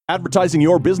Advertising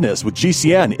your business with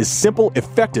GCN is simple,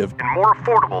 effective, and more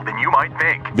affordable than you might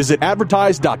think. Visit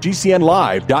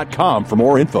advertise.gcnlive.com for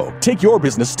more info. Take your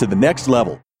business to the next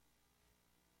level.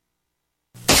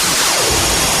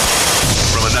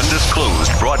 From an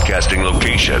undisclosed broadcasting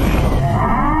location.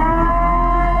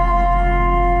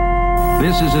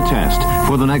 This is a test.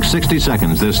 For the next 60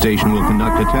 seconds, this station will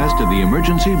conduct a test of the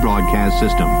emergency broadcast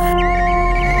system.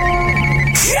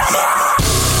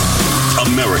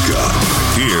 America,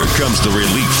 here comes the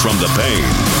relief from the pain.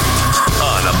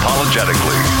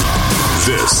 Unapologetically.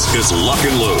 This is Lock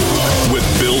and Load with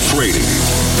Bill Frady.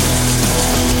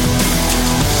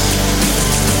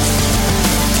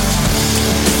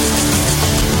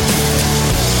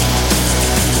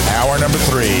 Hour number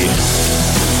 3.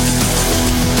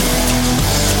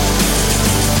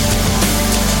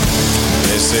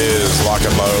 This is Lock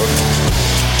and Load.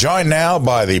 Joined now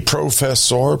by the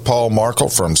Professor Paul Markle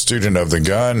from Student of the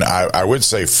Gun. I would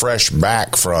say fresh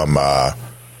back from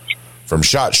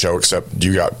SHOT Show, except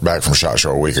you got back from SHOT Show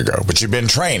a week ago. But you've been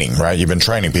training, right? You've been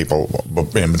training people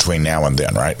in between now and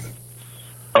then, right?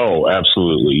 Oh,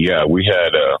 absolutely. Yeah, we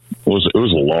had it was a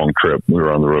long trip. We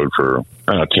were on the road for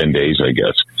 10 days, I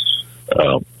guess.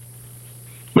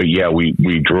 But yeah,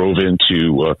 we drove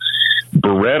into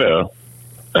Beretta.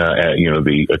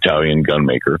 The Italian gun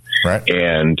maker, right,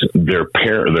 and their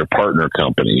partner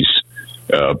companies.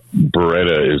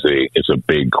 Beretta is a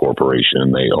big corporation,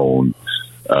 and they own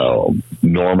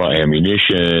Norma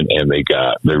Ammunition, and they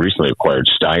recently acquired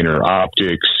Steiner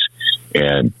Optics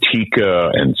and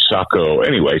Tika and Sacco.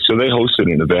 Anyway, so they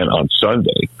hosted an event on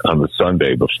the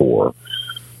Sunday before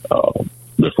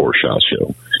SHOT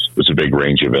Show. It was a big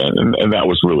range event, and that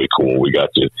was really cool. We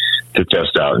got to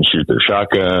test out and shoot their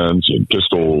shotguns and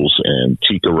pistols and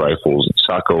Tika rifles and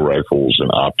Sacco rifles and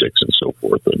optics and so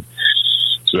forth. And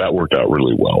so that worked out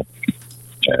really well.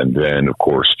 And then, of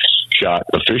course, SHOT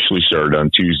officially started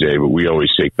on Tuesday, but we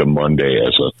always take the Monday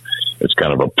as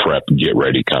kind of a prep, get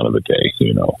ready kind of a day,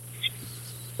 you know.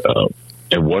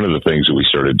 And one of the things that we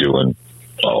started doing,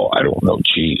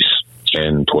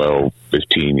 10, 12,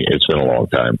 15, it's been a long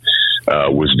time,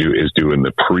 is doing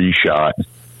the pre-shot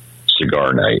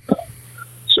cigar night.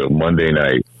 So Monday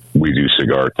night we do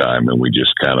cigar time, and we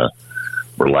just kind of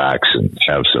relax and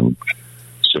have some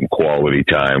quality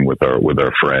time with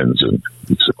our friends, and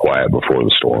it's a quiet before the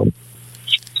storm.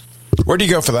 Where do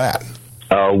you go for that?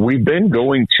 We've been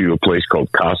going to a place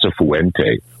called Casa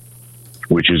Fuente,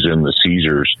 which is in the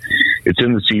Caesars. It's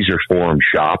in the Caesars Forum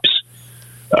shops.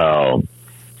 And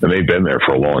they've been there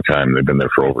for a long time. They've been there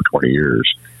for over 20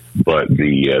 years. But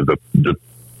the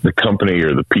company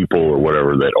or the people or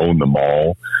whatever that own the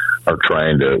mall they're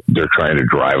trying to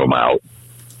drive them out.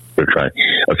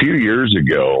 A few years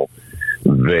ago,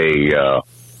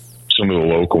 some of the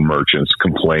local merchants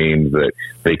complained that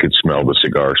they could smell the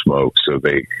cigar smoke, so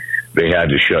they had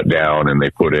to shut down, and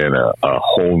they put in a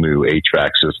whole new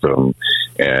HVAC system,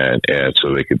 and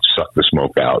so they could suck the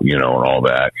smoke out, you know, and all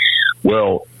that.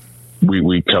 Well,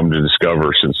 we come to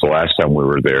discover since the last time we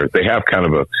were there, they have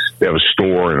a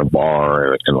store and a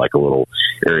bar and like a little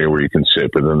area where you can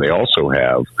sit, but then they also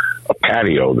have a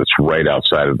patio that's right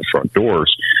outside of the front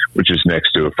doors, which is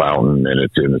next to a fountain, and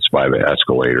it's by the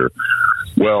escalator.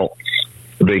 Well,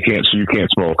 you can't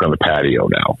smoke on the patio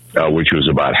now, which was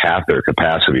about half their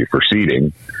capacity for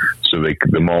seating. So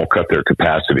the mall cut their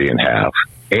capacity in half,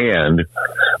 and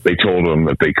they told them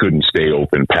that they couldn't stay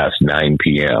open past 9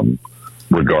 p.m.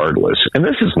 regardless. And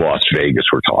this is Las Vegas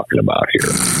we're talking about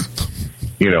here.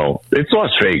 You know, it's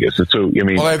Las Vegas. They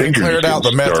cleared out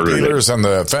the meth dealers and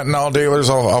the fentanyl dealers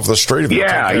off the street.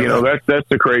 Yeah, that's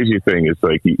the crazy thing. It's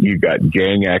like you got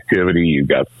gang activity, you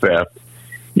got theft,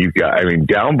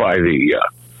 down by the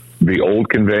old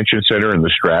convention center in the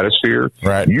Stratosphere,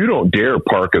 right? You don't dare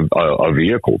park a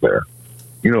vehicle there.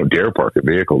 You don't dare park a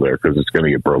vehicle there because it's going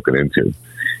to get broken into.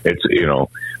 It's,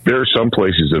 there are some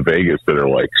places in Vegas that are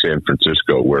like San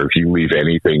Francisco, where if you leave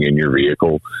anything in your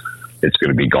vehicle, it's going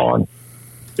to be gone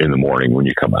in the morning when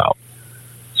you come out.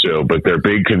 So, but their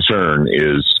big concern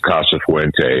is Casa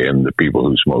Fuente and the people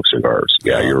who smoke cigars.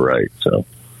 Yeah, you're right. So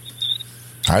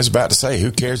I was about to say, who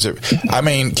cares?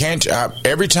 Can't you,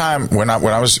 every time when I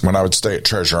would stay at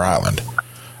Treasure Island,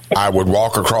 I would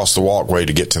walk across the walkway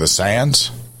to get to the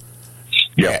Sands.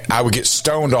 Yeah, I would get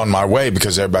stoned on my way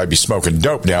because everybody would be smoking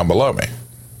dope down below me.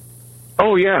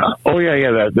 Oh yeah.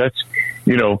 That's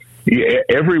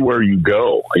everywhere you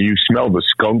go, you smell the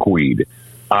skunk weed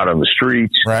out on the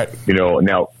streets. Right.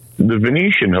 Now the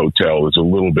Venetian Hotel is a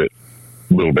little bit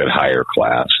higher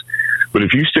class, but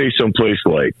if you stay someplace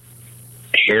like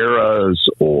Harrah's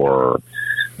or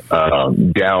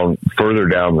further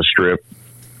down the strip,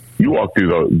 you walk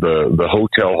through the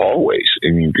hotel hallways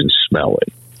and you can smell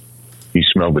it. You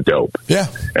smell the dope. Yeah.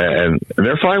 And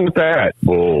they're fine with that.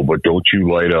 Oh, but don't you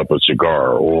light up a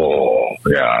cigar. Oh,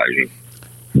 yeah.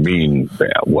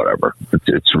 Whatever.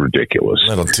 It's ridiculous. A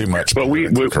little too much but we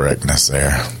correctness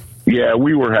there. Yeah,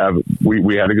 we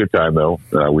had a good time, though.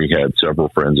 We had several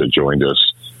friends that joined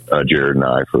us, Jared and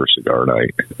I, for a cigar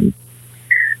night. And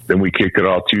then we kicked it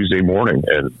off Tuesday morning.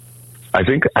 And I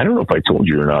don't know if I told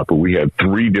you or not, but we had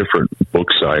 3 different book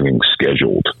signings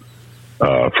scheduled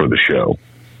for the show.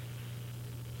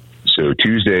 So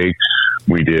Tuesday,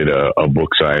 we did a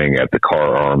book signing at the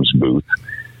Car Arms booth.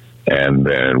 And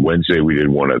then Wednesday, we did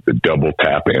one at the Double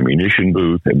Tap Ammunition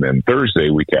booth. And then Thursday,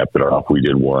 we capped it off. We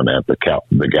did one at the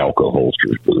Galco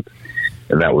Holsters booth.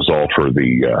 And that was all for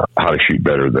the How to Shoot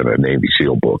Better Than a Navy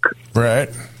SEAL book. Right.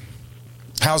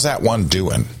 How's that one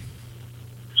doing?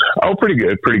 Oh, pretty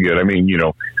good. I mean,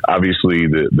 obviously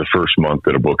the first month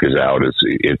that a book is out,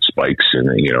 it spikes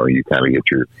and, you kind of get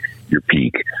your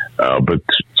peak. But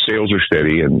sales are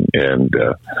steady and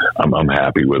I'm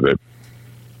happy with it.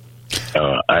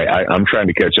 I'm trying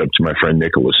to catch up to my friend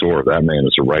Nicholas Orr. That man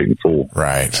is a writing fool.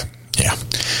 Right. Yeah.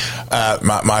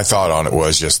 My thought on it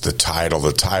was just the title.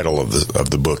 The title of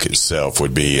the book itself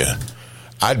would be,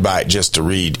 I'd buy it just to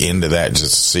read into that,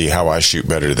 just to see how I shoot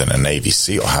better than a Navy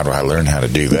SEAL. How do I learn how to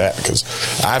do that? Because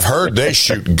I've heard they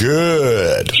shoot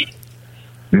good.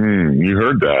 You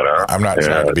heard that, huh? I'm not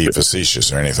trying to be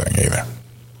facetious or anything either.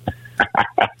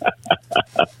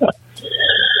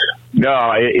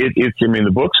 No, it's. I mean,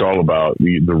 the book's all about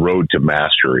the road to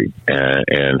mastery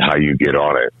and how you get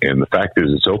on it. And the fact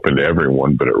is, it's open to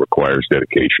everyone, but it requires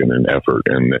dedication and effort,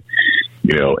 and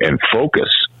and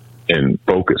focus. And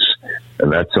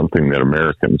that's something that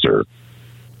Americans are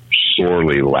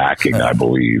sorely lacking. I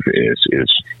believe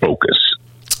is focus.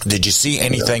 Did you see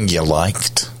anything you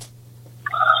liked?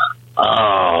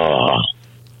 That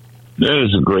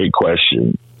is a great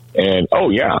question. And,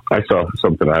 I saw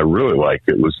something I really liked.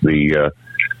 It was the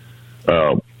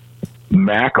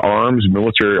MAC Arms,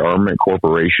 Military Armament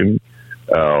Corporation.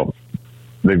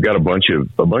 They've got a bunch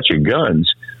of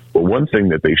guns. But one thing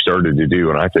that they've started to do,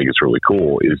 and I think it's really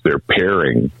cool, is they're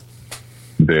pairing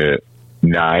the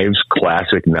knives,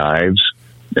 classic knives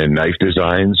and knife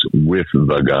designs with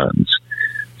the guns.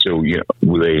 So, you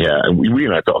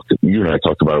and I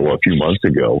talked about it a few months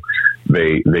ago.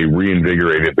 They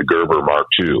reinvigorated the Gerber Mark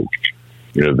II,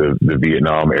 the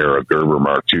Vietnam era Gerber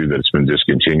Mark II that's been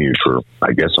discontinued for,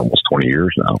 I guess, almost 20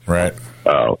 years now. Right.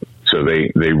 So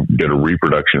they did a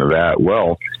reproduction of that.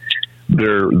 Well,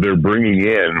 they're bringing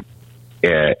in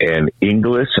an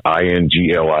Inglis,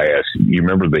 Inglis. You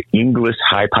remember the Inglis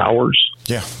high powers?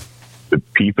 Yeah. The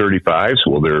P-35s.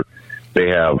 Well, they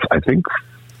have, I think,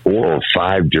 4 or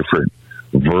 5 different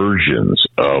versions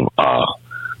of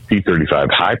P-35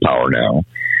 high power now,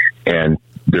 and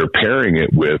they're pairing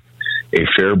it with a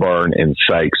Fairbairn and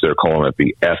Sykes. They're calling it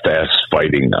the FS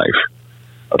fighting knife.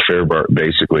 A Fairbairn,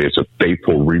 basically, it's a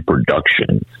faithful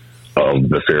reproduction of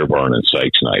the Fairbairn and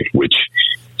Sykes knife, which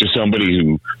to somebody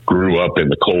who grew up in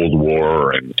the Cold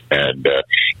War and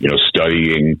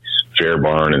studying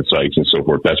Fairbairn and Sykes and so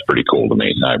forth, that's pretty cool to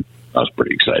me. I was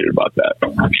pretty excited about that.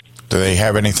 Do they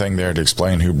have anything there to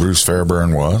explain who Bruce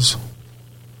Fairbairn was?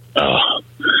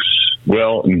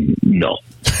 Well, no.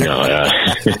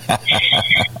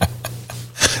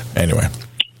 Anyway,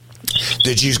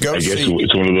 did you go? I guess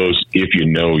it's one of those. If you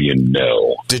know, you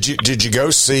know. Did you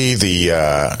go see the?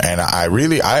 And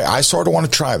I sort of want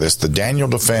to try this. The Daniel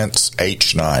Defense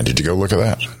H9. Did you go look at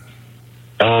that?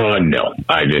 No,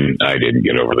 I didn't. I didn't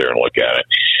get over there and look at it.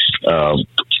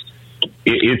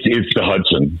 It's the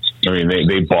Hudson. I mean,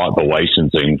 they bought the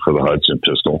licensing for the Hudson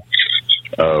pistol,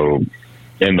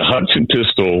 and the Hudson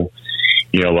pistol.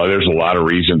 There's a lot of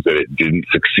reasons that it didn't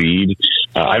succeed.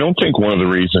 I don't think one of the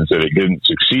reasons that it didn't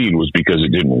succeed was because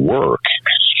it didn't work.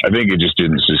 I think it just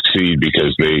didn't succeed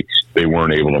because they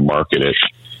weren't able to market it.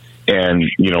 And,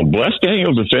 bless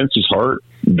Daniel Defense's heart.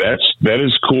 That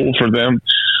is cool for them.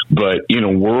 But in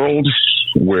a world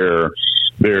where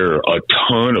there are a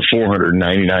ton of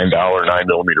 $499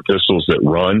 9mm pistols that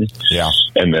run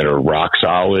and that are rock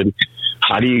solid,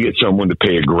 how do you get someone to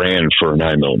pay $1,000 for a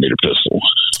 9mm pistol?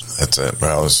 That's it.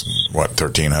 Well, it's what,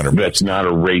 $1,300? That's not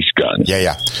a race gun.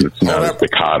 Yeah. It's not a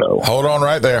Staccato. Hold on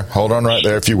right there,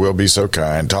 if you will be so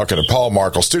kind. Talking to Paul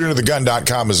Markle,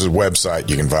 studentofthegun.com is his website.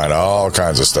 You can find all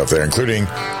kinds of stuff there, including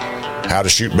how to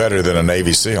shoot better than a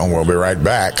Navy SEAL. We'll be right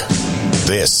back.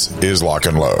 This is Lock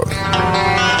and Load.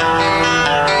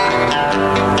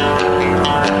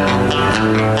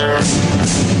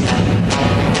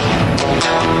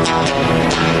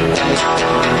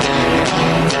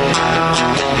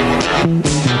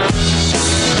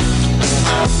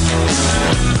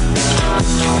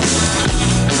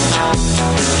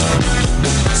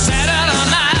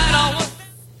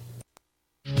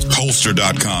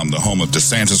 Holster.com, the home of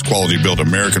DeSantis quality-built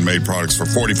American-made products for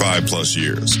 45-plus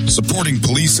years. Supporting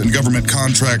police and government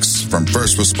contracts from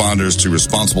first responders to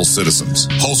responsible citizens.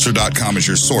 Holster.com is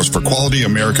your source for quality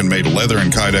American-made leather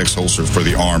and Kydex holsters for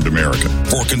the armed American.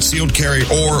 For concealed carry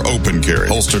or open carry,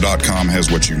 Holster.com has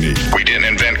what you need. We didn't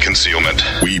invent concealment.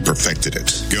 We perfected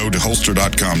it. Go to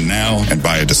Holster.com now and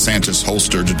buy a DeSantis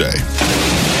holster today.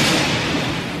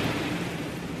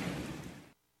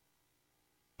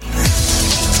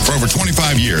 For over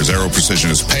 25 years, Aero Precision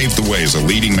has paved the way as a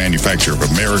leading manufacturer of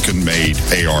American-made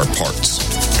AR parts.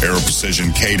 Aero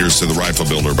Precision caters to the rifle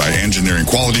builder by engineering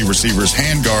quality receivers,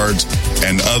 handguards,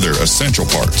 and other essential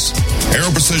parts. Aero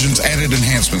Precision's added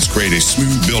enhancements create a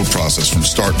smooth build process from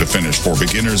start to finish for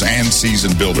beginners and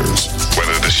seasoned builders.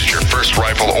 Whether this is your first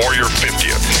rifle or your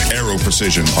 50th, Aero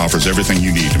Precision offers everything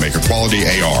you need to make a quality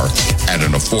AR at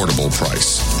an affordable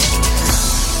price.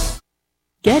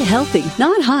 Get healthy,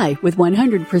 not high, with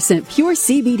 100% pure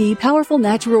CBD powerful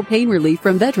natural pain relief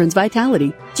from Veterans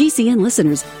Vitality. GCN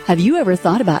listeners, have you ever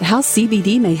thought about how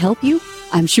CBD may help you?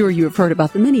 I'm sure you have heard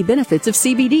about the many benefits of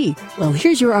CBD. Well,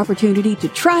 here's your opportunity to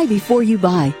try before you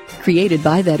buy. Created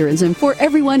by veterans and for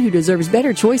everyone who deserves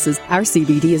better choices, our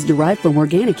CBD is derived from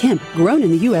organic hemp, grown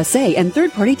in the USA and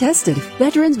third-party tested.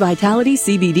 Veterans Vitality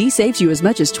CBD saves you as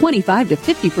much as 25 to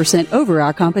 50% over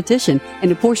our competition,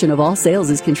 and a portion of all sales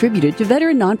is contributed to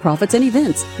veteran nonprofits and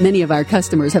events. Many of our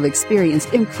customers have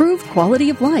experienced improved quality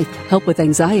of life, help with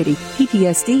anxiety,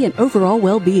 PTSD, and overall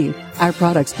well-being. Our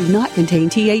products do not contain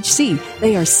THC.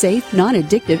 They are safe,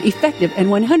 non-addictive, effective, and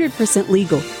 100%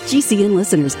 legal. GCN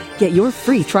listeners, get your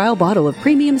free trial bottle of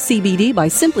premium CBD by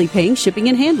simply paying shipping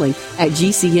and handling at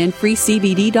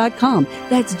GCNFreeCBD.com.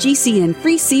 That's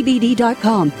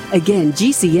GCNFreeCBD.com. Again,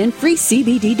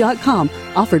 GCNFreeCBD.com.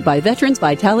 Offered by Veterans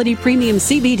Vitality Premium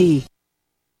CBD.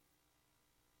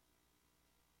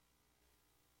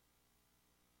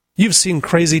 You've seen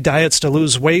crazy diets to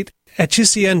lose weight. At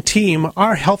GCN Team,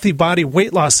 our healthy body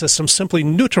weight loss system simply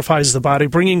neutralifies the body,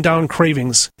 bringing down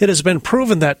cravings. It has been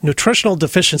proven that nutritional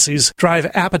deficiencies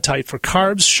drive appetite for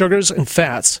carbs, sugars, and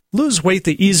fats. Lose weight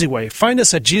the easy way. Find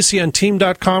us at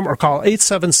GCNteam.com or call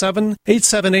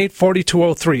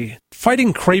 877-878-4203.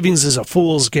 Fighting cravings is a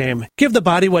fool's game. Give the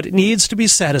body what it needs to be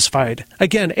satisfied.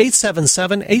 Again,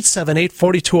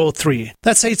 877-878-4203.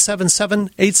 That's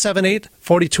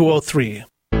 877-878-4203.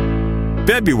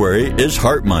 February is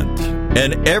Heart Month,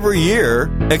 and every year,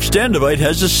 Extendivite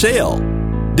has a sale.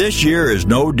 This year is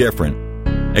no different.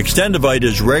 Extendivite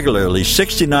is regularly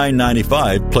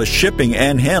 $69.95 plus shipping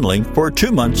and handling for a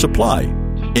 2-month supply.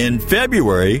 In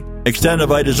February,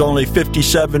 Extendivite is only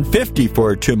 $57.50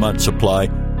 for a 2-month supply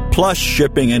plus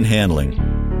shipping and handling.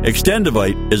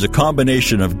 Extendivite is a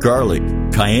combination of garlic,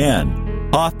 cayenne,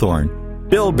 hawthorn,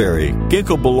 bilberry,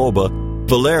 ginkgo biloba,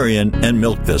 valerian, and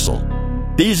milk thistle.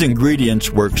 These ingredients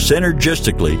work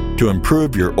synergistically to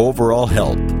improve your overall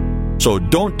health. So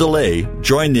don't delay.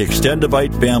 Join the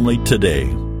Extendivite family today.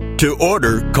 To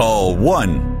order, call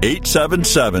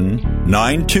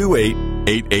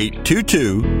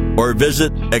 1-877-928-8822 or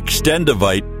visit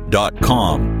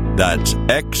extendivite.com. That's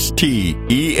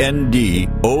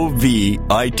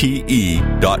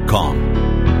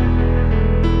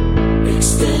XTENDOVITE.com.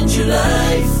 Extend your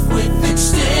life with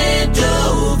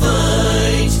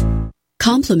Extendovite.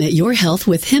 Complement your health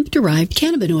with hemp-derived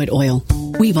cannabinoid oil.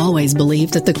 We've always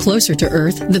believed that the closer to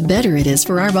Earth, the better it is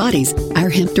for our bodies. Our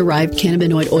hemp-derived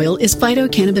cannabinoid oil is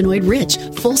phytocannabinoid-rich,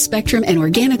 full-spectrum, and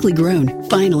organically grown.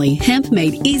 Finally, hemp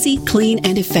made easy, clean,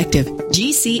 and effective.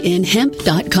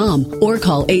 GCNhemp.com or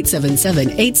call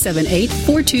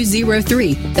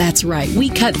 877-878-4203. That's right, we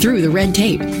cut through the red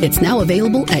tape. It's now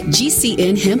available at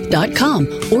GCNhemp.com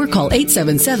or call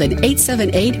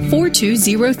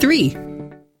 877-878-4203.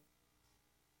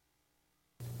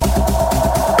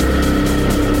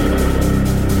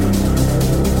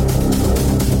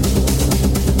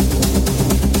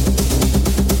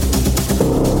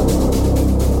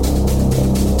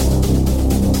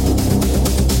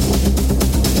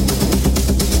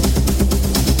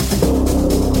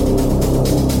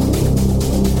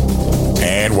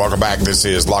 Welcome back. This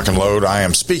is Lock and Load. I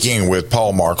am speaking with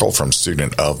Paul Markle from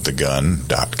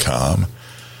studentofthegun.com.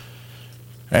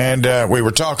 And we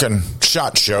were talking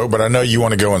SHOT Show, but I know you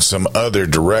want to go in some other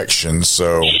directions.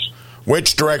 So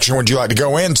which direction would you like to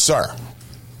go in, sir?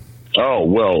 Oh,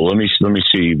 well, let me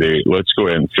see. Let's go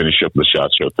ahead and finish up the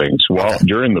SHOT Show things. Well, okay.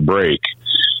 During the break,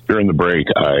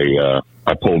 I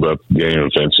pulled up Daniel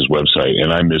Defense's website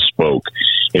and I misspoke.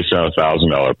 It's not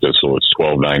 $1,000 pistol; it's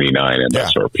 $1,299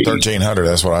 MSRP. $1,300.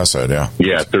 That's what I said. Yeah,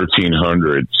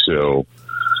 $1,300. So,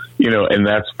 and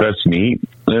that's neat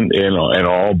and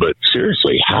all. But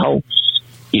seriously, how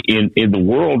in the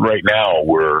world right now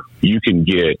where you can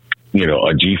get, you know,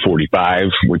 a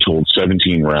G45, which holds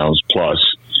 17 rounds plus,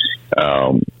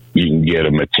 you can get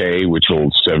a Mate, which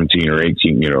holds 17 or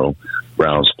 18, you know,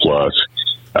 rounds plus,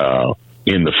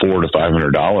 in the $400 to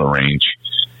 $500 range.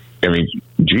 I mean,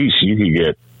 geez, you could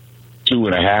get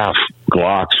 2.5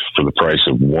 Glocks for the price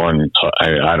of one.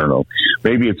 I don't know.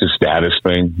 Maybe it's a status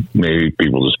thing. Maybe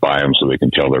people just buy them so they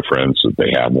can tell their friends that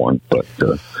they have one. But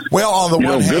well, on the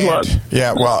one hand, good luck.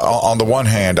 Yeah. Well, on the one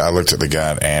hand, I looked at the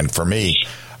gun, and for me,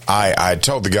 I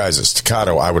told the guys at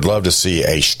Staccato I would love to see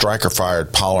a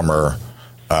striker-fired polymer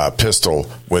pistol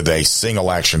with a single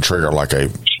action trigger, like a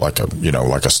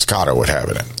Staccato would have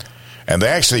it in. And they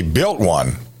actually built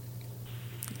one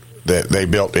that they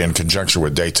built in conjunction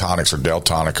with Daytonics or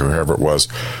Deltonic or whoever it was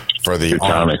for the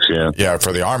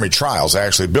for the Army trials. They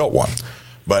actually built one,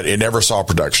 but it never saw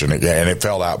production again, and it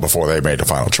fell out before they made the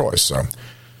final choice. So,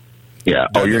 yeah.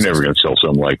 Oh, you're never going to sell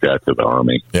something like that to the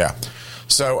Army. Yeah.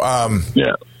 So,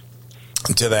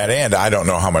 to that end, I don't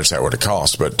know how much that would have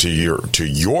cost, but to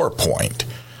your point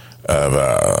of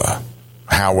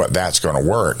how that's going to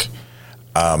work,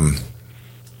 I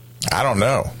don't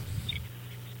know.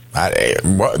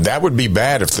 That would be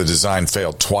bad if the design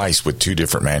failed twice with two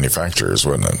different manufacturers,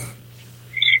 wouldn't it?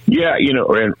 Yeah, you know,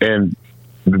 and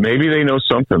maybe they know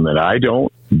something that I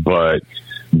don't, but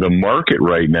the market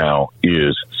right now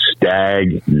is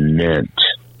stagnant.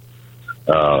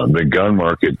 The gun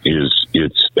market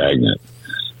it's stagnant.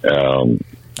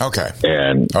 Okay.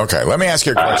 Okay. Let me ask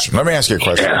you a question.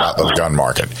 About the gun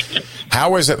market.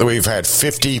 How is it that we've had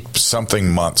 50-something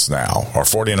months now, or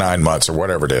 49 months, or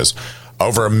whatever it is,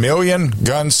 over 1 million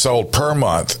guns sold per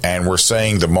month, and we're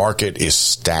saying the market is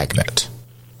stagnant?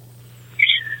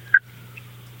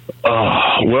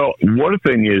 Well, one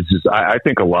thing is I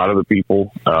think a lot of the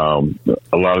people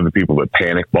that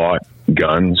panic bought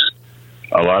guns,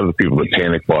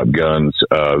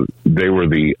 they were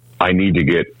the I need to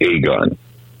get a gun,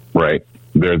 right?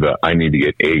 They're the I need to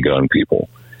get a gun people.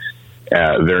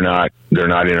 They're not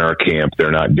in our camp.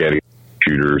 They're not dedicated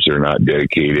shooters. They're not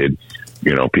dedicated,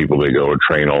 you know, people that go and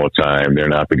train all the time. They're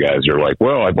not the guys that are like,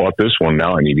 well, I bought this one,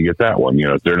 now I need to get that one. You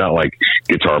know, they're not like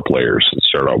guitar players that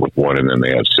start out with one and then they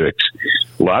have 6.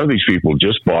 A lot of these people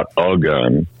just bought a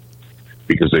gun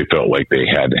because they felt like they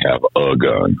had to have a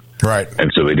gun. Right.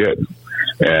 And so they did.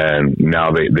 And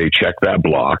now they check that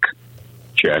block,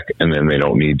 and then they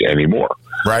don't need any more.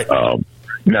 Right.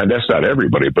 Now, that's not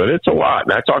everybody, but it's a lot.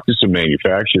 And I talked to some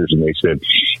manufacturers, and they said,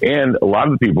 and a lot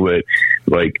of the people that,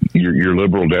 like your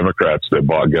liberal Democrats that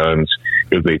bought guns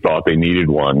because they thought they needed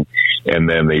one, and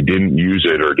then they didn't use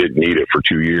it or didn't need it for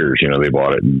 2 years. You know, they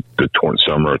bought it in the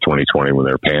summer of 2020 when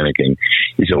they're panicking.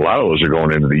 He said a lot of those are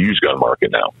going into the used gun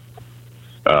market now.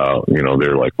 You know,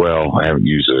 they're like, well, I haven't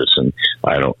used this, and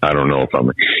I don't know if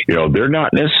I'm, you know, they're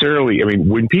not necessarily, I mean,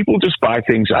 when people just buy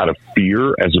things out of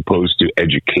fear as opposed to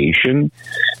education,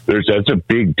 that's a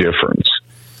big difference,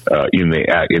 in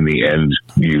the end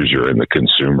user and the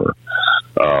consumer.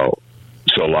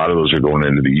 So a lot of those are going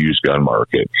into the used gun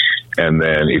market. And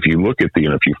then if you look at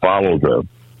if you follow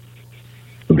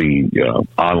the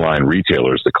online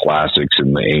retailers, the classics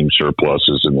and the AIM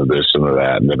surpluses and the this and the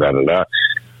that and the da-da-da,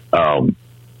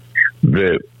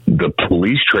 the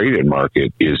police trade-in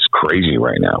market is crazy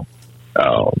right now.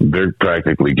 They're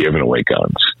practically giving away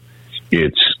guns.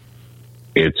 It's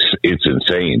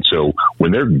insane. So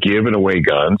when they're giving away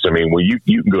guns, I mean, well, you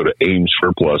can go to AIM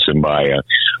Surplus and buy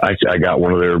I got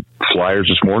one of their flyers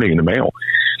this morning in the mail.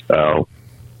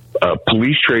 A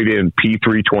police trade-in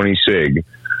P320 SIG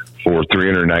for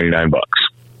 $399,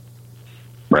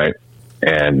 right?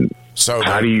 And so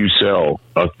how do you sell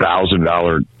a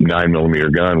 $1,000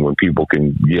 9mm gun when people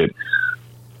can get,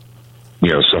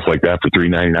 you know, stuff like that for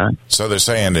 $399? So they're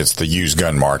saying it's the used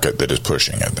gun market that is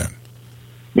pushing it then.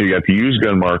 You got the used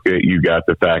gun market. You got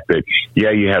the fact that,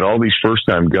 yeah, you had all these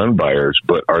first-time gun buyers,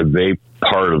 but are they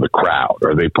part of the crowd?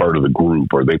 Are they part of the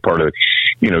group? Are they part of,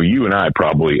 you know, you and I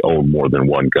probably own more than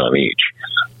one gun each.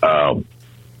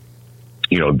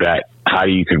 You know, how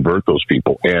do you convert those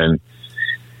people? And,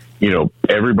 you know,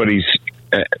 everyone's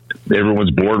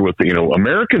bored with, you know,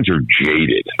 Americans are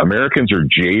jaded. Americans are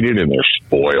jaded and they're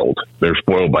spoiled. They're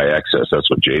spoiled by excess. That's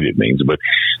what jaded means. But,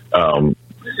 and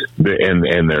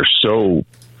they're so,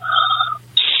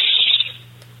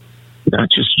 not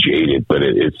just jaded, but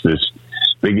it's this,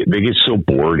 they get so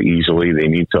bored easily. They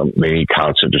need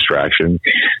constant distraction.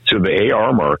 So the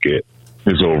AR market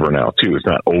is over now too. It's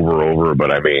not over,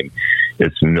 but I mean,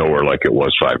 it's nowhere like it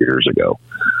was 5 years ago.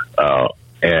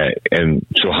 And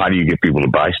so how do you get people to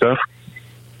buy stuff?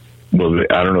 well,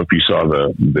 I don't know if you saw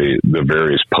the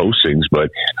various postings, but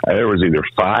there was either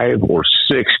 5 or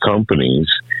 6 companies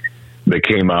that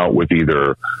came out with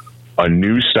either a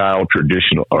new style or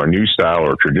traditional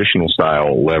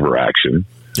style lever action,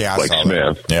 like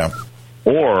Smith,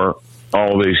 or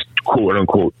all these quote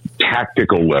unquote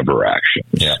tactical lever actions.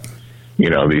 Yeah.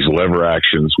 These lever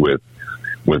actions with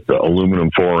the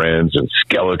aluminum forends and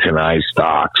skeletonized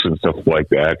stocks and stuff like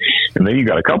that. And then you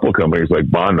got a couple of companies like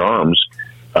Bond Arms,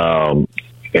 and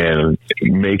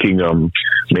making a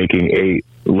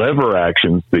lever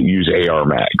actions that use AR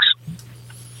mags.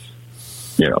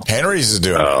 Henry's is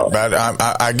doing it, but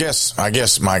I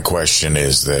guess my question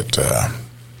is that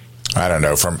I don't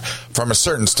know, from a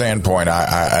certain standpoint,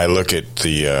 I look at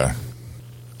the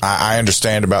I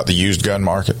understand about the used gun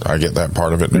market. I get that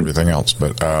part of it and everything else,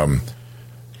 but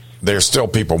there's still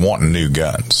people wanting new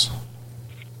guns.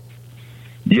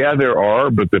 Yeah, there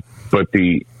are, but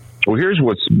here's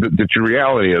what's the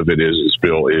reality of it is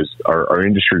Bill, is our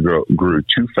industry grew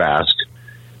too fast.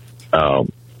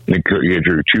 It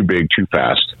grew too big, too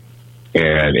fast,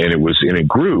 and it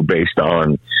grew based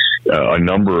on a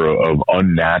number of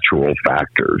unnatural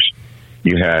factors.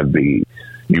 You had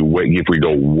if we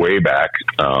go way back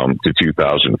to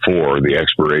 2004, the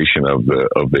expiration of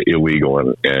the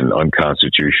illegal and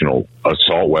unconstitutional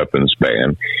assault weapons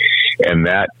ban, and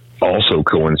that also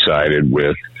coincided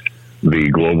with the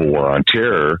global war on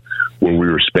terror, where we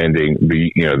were spending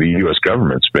the U.S.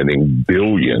 government spending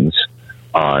billions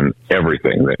on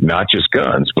everything, not just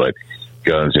guns, but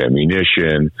guns,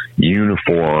 ammunition,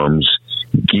 uniforms,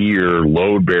 gear,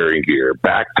 load-bearing gear,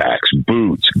 backpacks,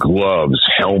 boots, gloves,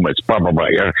 helmets, blah, blah, blah,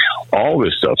 all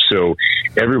this stuff. So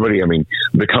everybody,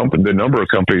 the number of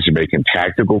companies who are making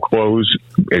tactical clothes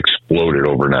exploded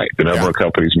overnight. The number of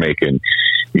companies making,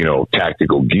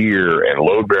 tactical gear and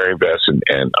load-bearing vests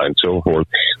and so forth.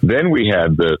 Then we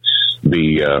had the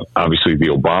obviously the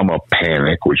Obama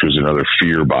panic, which was another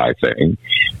fear buy thing.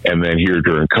 And then here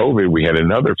during COVID, we had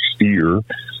another fear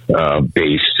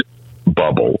based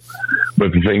bubble.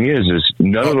 But the thing is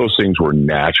none of those things were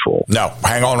natural. No,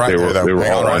 hang on right there. They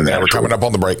were all right there. We're coming up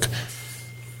on the break.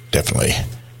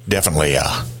 Definitely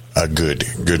a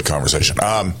good conversation.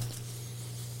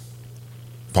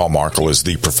 Paul Markle is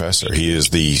the professor. He is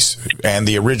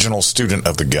the original student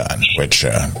of the gun, which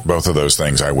both of those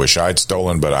things I wish I'd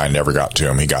stolen, but I never got to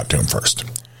him. He got to him first.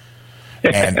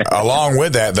 And along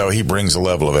with that, though, he brings a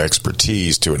level of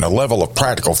expertise to it and a level of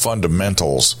practical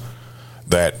fundamentals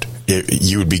that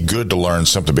you would be good to learn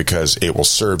something because it will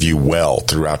serve you well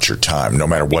throughout your time, no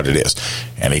matter what it is.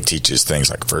 And he teaches things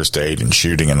like first aid and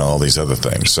shooting and all these other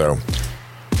things. So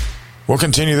we'll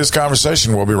continue this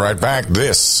conversation. We'll be right back.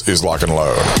 This is Lock and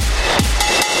Load.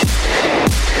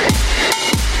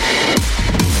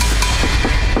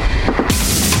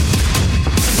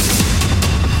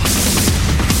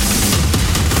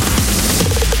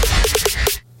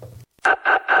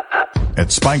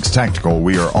 At Spikes Tactical,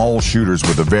 we are all shooters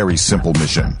with a very simple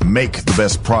mission. Make the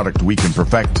best product we can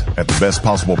perfect at the best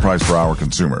possible price for our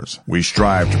consumers. We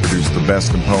strive to produce the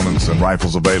best components and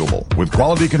rifles available, with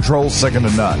quality controls second to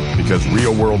none, because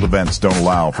real-world events don't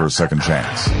allow for a second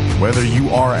chance. Whether you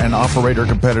are an operator,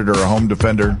 competitor, or home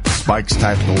defender, Spikes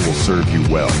Tactical will serve you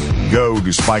well. Go to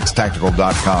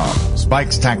spikestactical.com.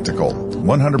 Spikes Tactical,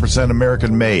 100%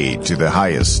 American-made to the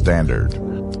highest standard.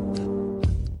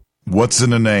 What's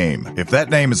in a name? If that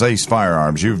name is Ace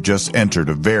Firearms, you've just entered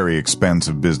a very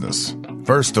expansive business.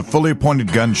 First, a fully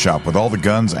appointed gun shop with all the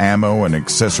guns, ammo, and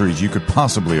accessories you could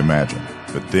possibly imagine.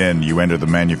 But then you enter the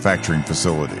manufacturing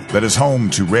facility that is home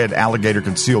to Red Alligator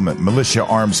Concealment, Militia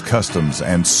Arms Customs,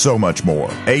 and so much more.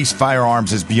 Ace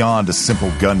Firearms is beyond a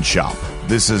simple gun shop.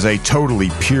 This is a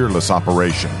totally peerless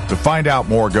operation. To find out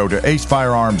more, go to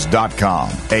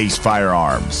acefirearms.com. Ace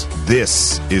Firearms.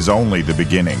 This is only the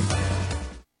beginning.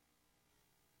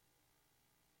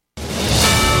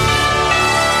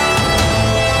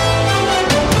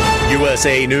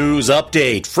 USA News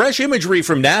Update. Fresh imagery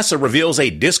from NASA reveals a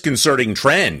disconcerting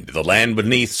trend. The land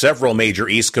beneath several major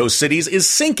East Coast cities is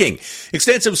sinking.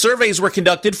 Extensive surveys were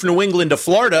conducted from New England to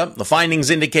Florida. The findings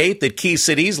indicate that key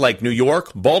cities like New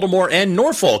York, Baltimore, and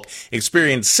Norfolk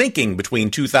experienced sinking between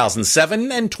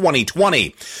 2007 and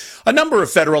 2020. A number of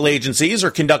federal agencies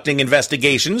are conducting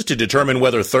investigations to determine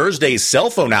whether Thursday's cell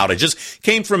phone outages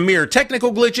came from mere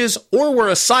technical glitches or were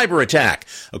a cyber attack.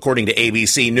 According to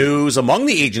ABC News, among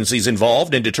the agencies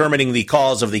involved in determining the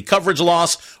cause of the coverage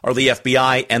loss are the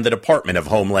FBI and the Department of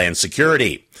Homeland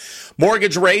Security.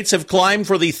 Mortgage rates have climbed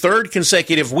for the third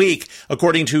consecutive week.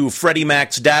 According to Freddie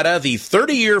Mac's data, the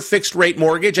 30-year fixed-rate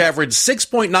mortgage averaged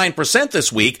 6.9%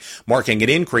 this week, marking an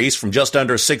increase from just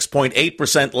under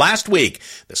 6.8% last week.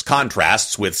 This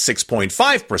contrasts with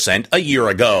 6.5% a year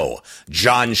ago.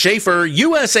 John Schaefer,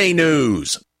 USA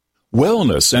News.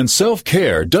 Wellness and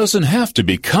self-care doesn't have to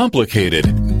be complicated.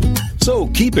 So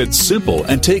keep it simple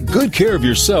and take good care of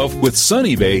yourself with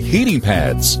Sunny Bay heating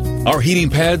pads. Our heating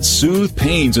pads soothe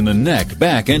pains in the neck,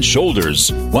 back, and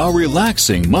shoulders while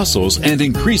relaxing muscles and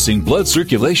increasing blood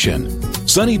circulation.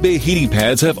 Sunny Bay heating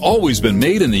pads have always been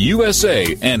made in the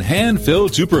USA and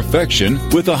hand-filled to perfection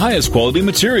with the highest quality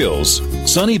materials.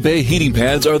 Sunny Bay heating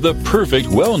pads are the perfect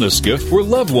wellness gift for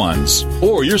loved ones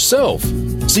or yourself.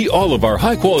 See all of our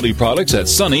high-quality products at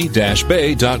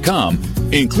sunny-bay.com,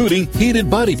 including heated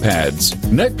body pads,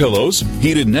 neck pillows,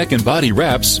 heated neck and body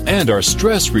wraps, and our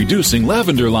stress-reducing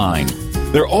lavender line.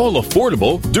 They're all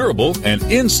affordable, durable, and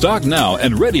in stock now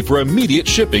and ready for immediate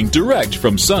shipping direct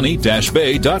from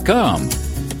sunny-bay.com.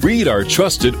 Read our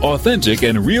trusted, authentic,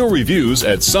 and real reviews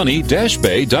at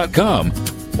sunny-bay.com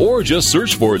or just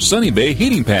search for Sunny Bay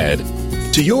Heating Pad.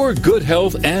 To your good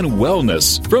health and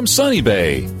wellness from Sunny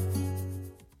Bay.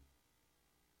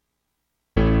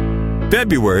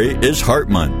 February is Heart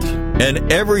Month,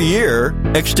 and every year,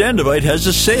 Extendivite has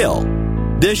a sale.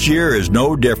 This year is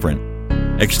no different.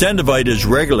 Extendivite is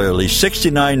regularly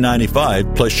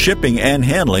 $69.95 plus shipping and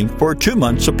handling for a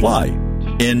 2-month supply.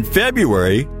 In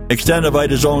February,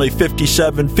 Extendivite is only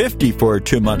 $57.50 for a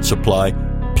 2-month supply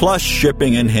plus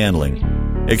shipping and handling.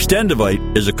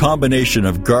 Extendivite is a combination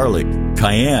of garlic,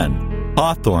 cayenne,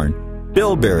 hawthorn,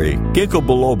 bilberry, ginkgo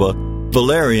biloba,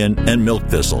 valerian, and milk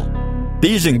thistle.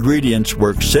 These ingredients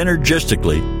work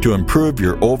synergistically to improve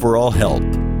your overall health.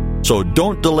 So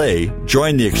don't delay.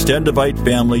 Join the Extendivite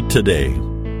family today.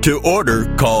 To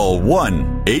order, call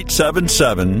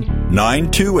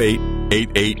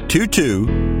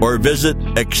 1-877-928-8822 or visit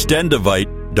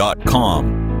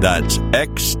extendivite.com. That's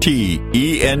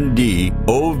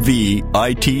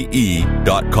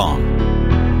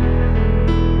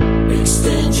XTENDOVITE.com.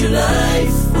 Extend your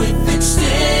life with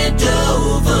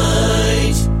Extendovite.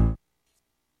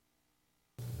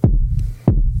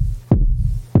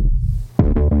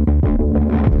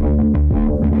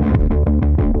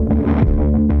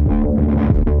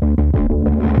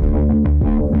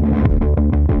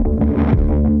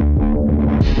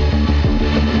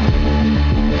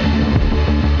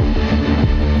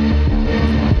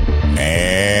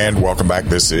 Welcome back.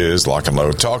 This is Lock and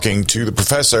Load talking to the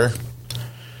professor.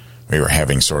 We were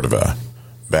having sort of a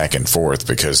back and forth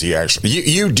because he actually,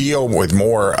 you deal with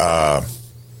more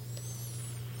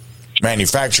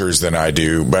manufacturers than I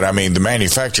do, but I mean the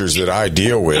manufacturers that I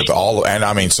deal with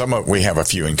we have a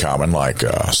few in common, like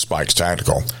Spike's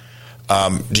Tactical.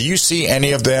 Do you see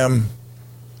any of them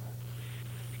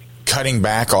cutting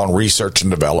back on research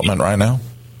and development right now?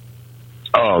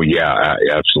 Oh yeah,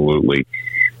 absolutely.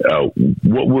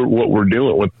 What we're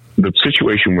doing, what the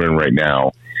situation we're in right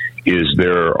now, is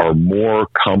there are more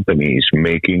companies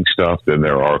making stuff than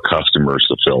there are customers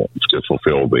to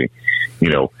fulfill the,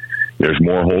 there's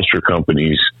more holster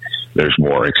companies, there's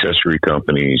more accessory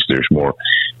companies, there's more,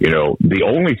 the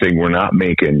only thing we're not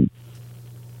making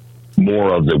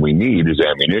more of than we need is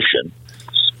ammunition.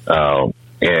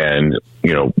 And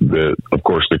of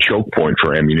course the choke point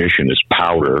for ammunition is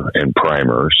powder and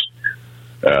primers.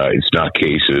 It's not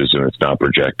cases and it's not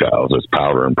projectiles. It's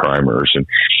powder and primers. And,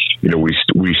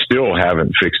 we still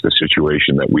haven't fixed the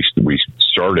situation that we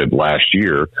started last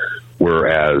year,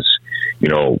 whereas,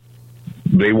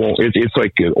 they won't, it's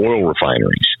like oil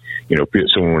refineries.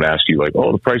 Someone would ask you like,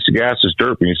 oh, the price of gas is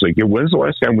dirt. And it's like, when's the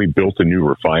last time we built a new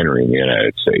refinery in the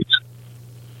United States?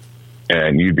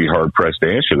 And you'd be hard pressed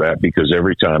to answer that, because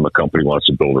every time a company wants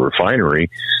to build a refinery,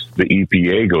 the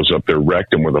EPA goes up there,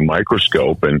 wrecked them with a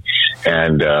microscope, and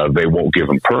they won't give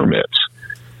them permits.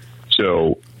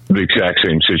 So the exact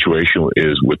same situation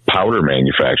is with powder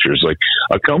manufacturers. Like,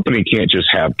 a company can't just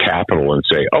have capital and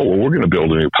say, oh, well, we're going to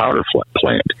build a new powder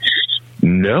plant.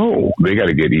 No, they got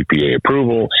to get EPA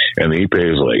approval, and the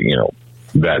EPA is like,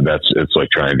 it's like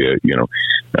trying to,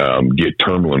 get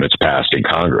term limits passed in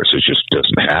Congress. It just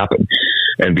doesn't happen.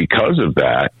 And because of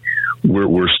that,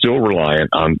 we're still reliant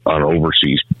on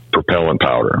overseas propellant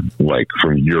powder, like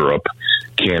from Europe,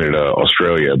 Canada,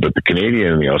 Australia. But the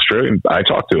Canadian and the Australian, I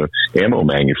talked to ammo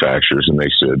manufacturers, and they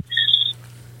said,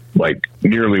 like,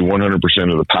 nearly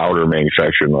 100% of the powder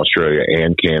manufactured in Australia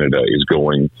and Canada is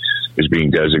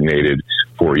being designated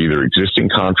for either existing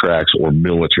contracts or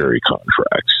military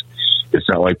contracts. It's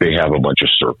not like they have a bunch of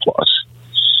surplus.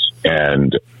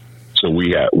 And so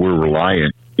we're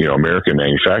reliant, American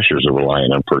manufacturers are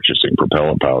relying on purchasing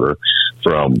propellant powder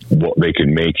from what they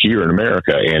can make here in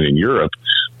America and in Europe.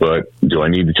 But do I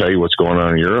need to tell you what's going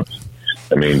on in Europe?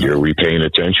 I mean, are we paying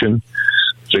attention?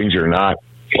 Things are not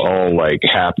all like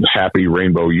happy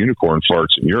rainbow unicorn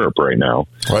farts in Europe right now.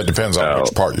 Well, it depends on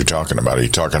which part you're talking about. Are you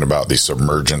talking about the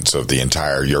submergence of the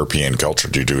entire European culture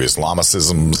due to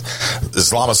Islamicism's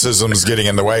getting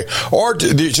in the way, or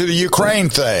to the Ukraine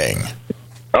thing?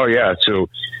 Oh yeah, so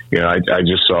I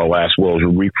just saw a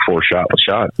week before shot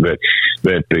that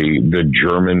the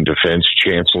German defense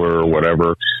chancellor or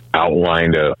whatever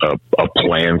outlined a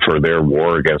plan for their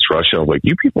war against Russia. I was like,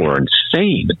 you people are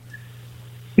insane.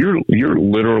 You're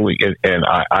literally, and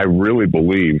I really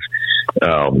believe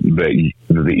that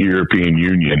the European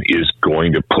Union is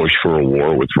going to push for a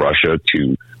war with Russia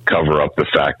to cover up the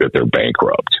fact that they're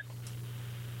bankrupt,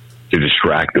 to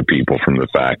distract the people from the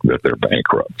fact that they're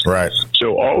bankrupt. Right.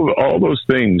 So all those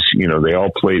things, they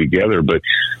all play together. But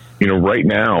right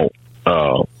now,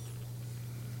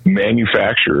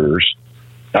 manufacturers,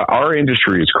 our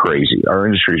industry is crazy. Our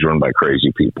industry is run by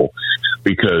crazy people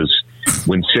because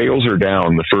when sales are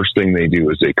down, the first thing they do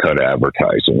is they cut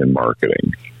advertising and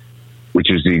marketing, which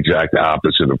is the exact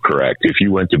opposite of correct. If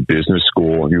you went to business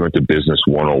school, if you went to Business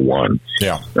 101,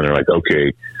 and they're like,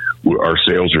 okay, our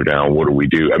sales are down, what do we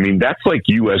do? I mean, that's like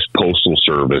U.S. Postal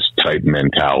Service type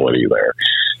mentality there.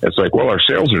 It's like, well, our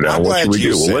sales are down, what should we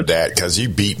do? Well, said that because you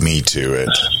beat me to it.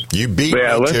 You beat me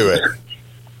to it.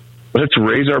 Let's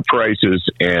raise our prices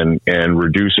and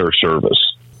reduce our service.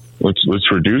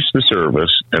 Let's reduce the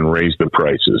service and raise the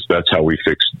prices. That's how we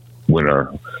fix when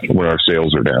our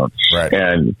sales are down. Right.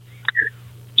 And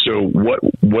so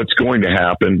what's going to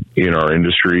happen in our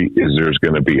industry is there's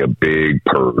going to be a big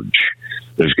purge.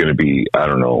 There's going to be, I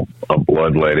don't know, a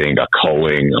bloodletting, a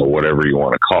culling, or whatever you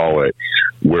want to call it,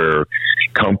 where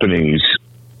companies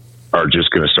are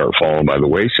just going to start falling by the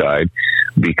wayside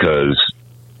because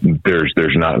there's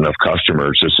not enough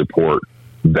customers to support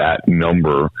that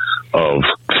number of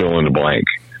fill in the blank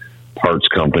parts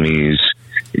companies,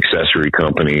 accessory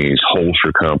companies,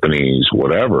 holster companies,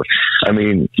 whatever. I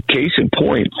mean, case in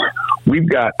point, we've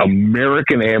got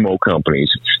American ammo companies,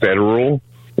 Federal,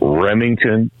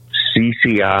 Remington,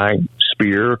 CCI,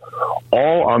 Spear,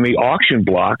 all on the auction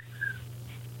block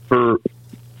for.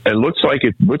 It looks like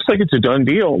it's a done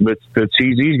deal that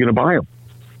CZ is going to buy them.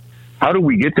 How do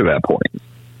we get to that point?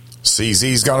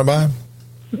 CZ's going to buy them?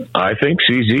 I think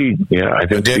CZ. Yeah, I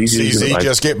think did CZ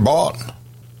just get bought?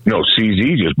 No,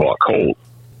 CZ just bought Colt.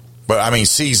 But I mean,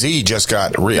 CZ just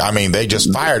got. They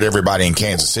just fired everybody in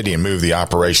Kansas City and moved the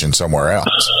operation somewhere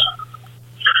else.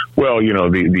 Well,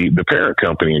 the parent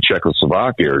company in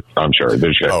Czechoslovakia,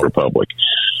 the Czech Republic.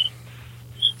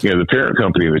 The parent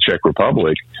company in the Czech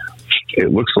Republic, it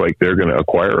looks like they're going to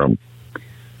acquire them.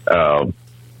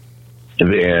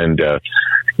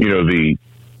 The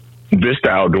Vista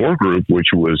Outdoor Group,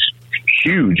 which was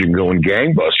huge and going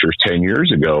gangbusters 10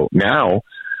 years ago, now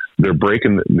they're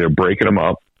breaking them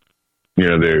up.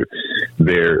 They've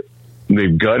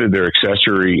gutted their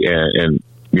accessory and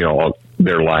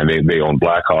their line. They own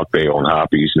Blackhawk, they own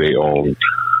Hoppies, they own,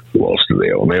 who else do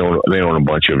they own? They own a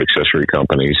bunch of accessory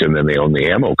companies, and then they own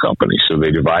the ammo companies. So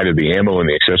they divided the ammo and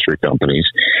the accessory companies.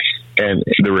 And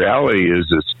the reality is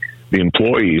a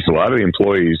lot of the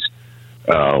employees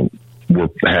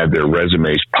had their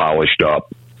resumes polished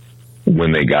up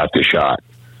when they got the shot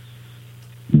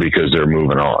because they're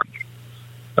moving on.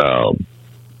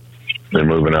 They're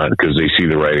moving on because they see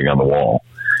the writing on the wall,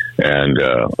 and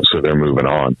so they're moving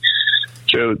on.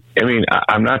 So, I mean,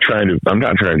 I'm not trying to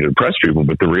impress people,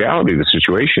 but the reality of the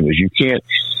situation is you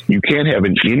can't have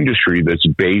an industry that's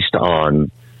based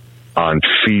on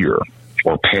fear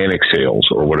or panic sales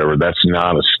or whatever. That's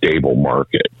not a stable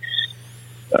market.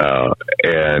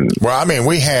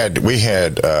 We had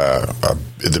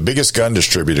the biggest gun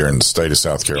distributor in the state of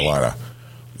South Carolina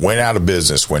went out of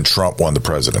business when Trump won the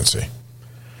presidency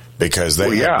because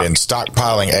they had been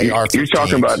stockpiling AR-15s. You're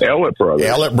talking about Ellett Brothers.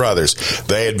 Ellett Brothers.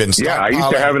 They had been stockpiling. Yeah, I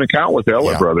used to have an account with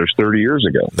Ellett Brothers 30 years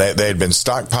ago. They had been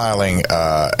stockpiling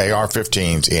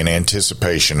AR-15s in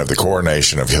anticipation of the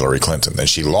coronation of Hillary Clinton. Then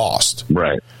she lost.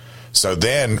 Right. So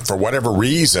then, for whatever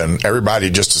reason,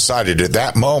 everybody just decided at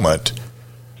that moment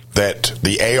that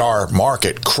the AR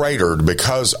market cratered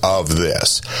because of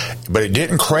this. But it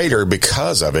didn't crater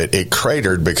because of it. It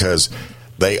cratered because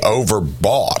they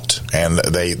overbought and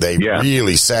they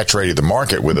really saturated the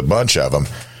market with a bunch of them.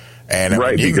 And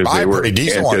you can buy pretty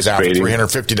decent ones out for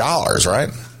 $350, right?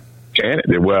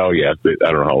 Well, yeah,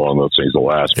 I don't know how long those things will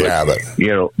last. But,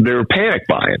 they were panic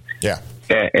buying. Yeah.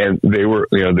 And they were,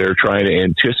 they're trying to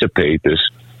anticipate this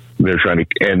they're trying to,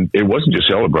 and it wasn't just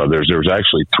Ellett Brothers. There was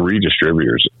actually 3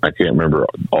 distributors. I can't remember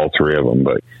all 3 of them,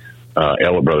 but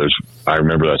Ellett Brothers, I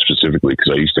remember that specifically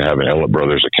because I used to have an Ellett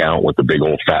Brothers account with the big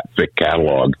old fat, thick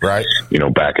catalog, right?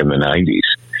 Back in the 90s.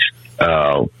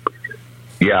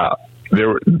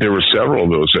 There were several of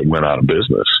those that went out of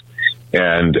business.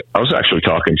 And I was actually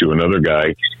talking to another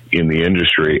guy in the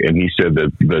industry, and he said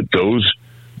that those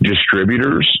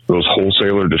distributors, those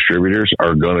wholesaler distributors,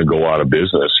 are going to go out of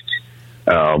business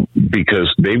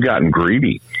because they've gotten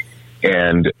greedy,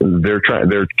 and they're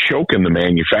choking the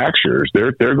manufacturers.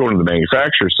 They're going to the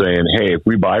manufacturers saying, "Hey, if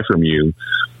we buy from you,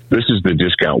 this is the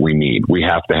discount we need. We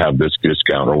have to have this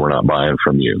discount, or we're not buying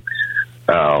from you."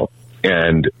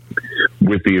 And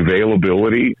with the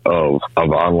availability of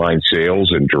online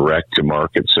sales and direct to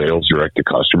market sales, direct to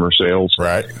customer sales,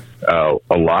 right? A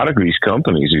lot of these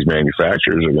companies, these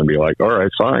manufacturers, are going to be like, "All right,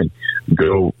 fine,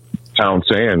 go pound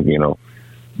sand,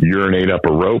 urinate up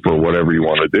a rope or whatever you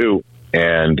want to do,"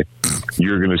 and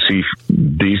you're going to see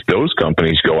those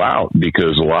companies go out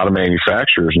because a lot of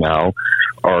manufacturers now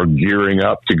are gearing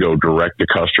up to go direct to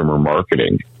customer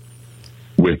marketing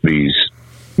with these.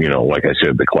 Like I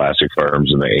said, the classic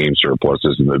farms and the AIM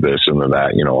surpluses and the this and the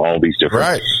that, all these different.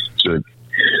 Right.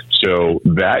 So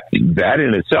that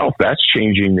in itself, that's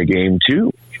changing the game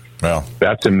too. Well,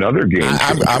 that's another game.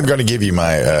 I'm going to give you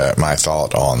my my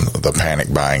thought on the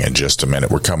panic buying in just a minute.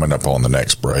 We're coming up on the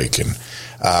next break, and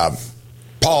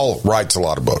Paul writes a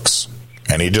lot of books.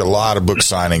 And he did a lot of book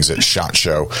signings at SHOT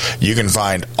Show. You can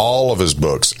find all of his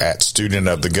books at Student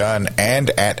of the Gun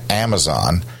and at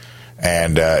Amazon.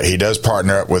 And he does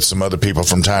partner up with some other people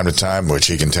from time to time, which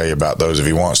he can tell you about those if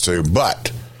he wants to.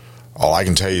 But all I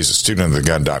can tell you is that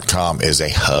studentofthegun.com is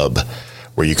a hub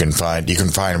where you can find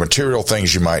material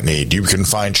things you might need. You can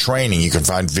find training. You can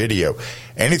find video.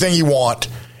 Anything you want,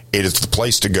 it is the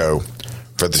place to go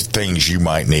for the things you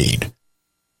might need.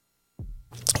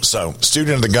 So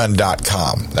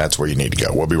studentofthegun.com, that's where you need to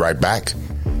go. We'll be right back.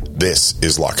 This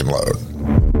is Lock and Load.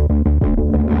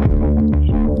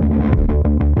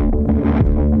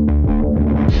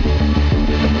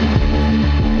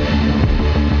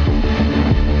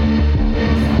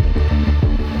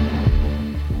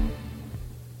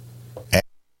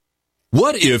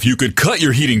 What if you could cut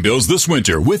your heating bills this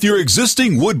winter with your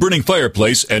existing wood-burning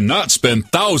fireplace and not spend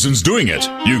thousands doing it?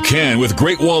 You can with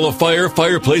Great Wall of Fire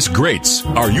fireplace grates.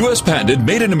 Our U.S. patented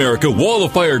made-in-America Wall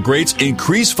of Fire grates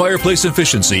increase fireplace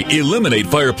efficiency, eliminate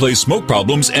fireplace smoke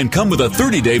problems, and come with a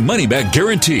 30-day money-back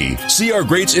guarantee. See our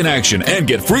grates in action and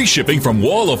get free shipping from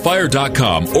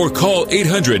walloffire.com or call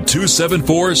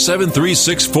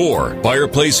 800-274-7364.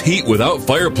 Fireplace heat without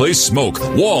fireplace smoke.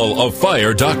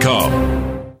 walloffire.com.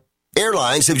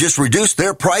 Airlines have just reduced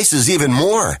their prices even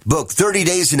more. Book 30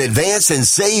 days in advance and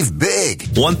save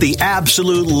big. Want the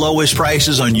absolute lowest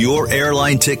prices on your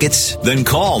airline tickets? Then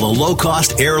call the Low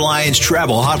Cost Airlines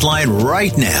Travel Hotline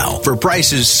right now for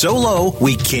prices so low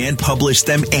we can't publish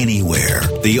them anywhere.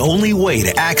 The only way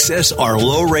to access our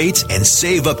low rates and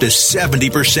save up to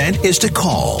 70% is to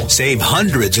call. Save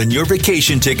hundreds on your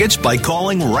vacation tickets by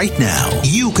calling right now.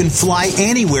 You can fly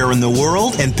anywhere in the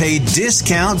world and pay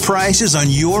discount prices on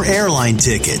your airline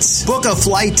tickets. Book a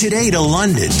flight today to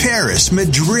London, Paris,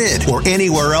 Madrid, or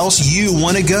anywhere else you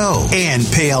want to go and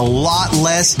pay a lot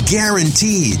less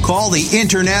guaranteed. Call the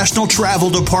International Travel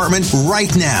Department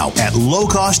right now at Low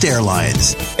Cost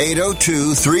Airlines.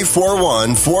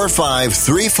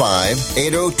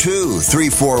 802-341-4535.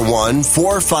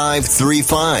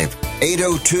 802-341-4535.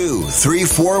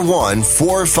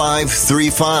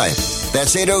 802-341-4535.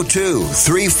 That's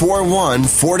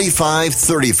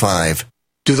 802-341-4535.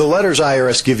 Do the letters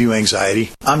IRS give you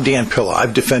anxiety? I'm Dan Pilla.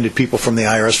 I've defended people from the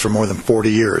IRS for more than 40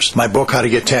 years. My book, How to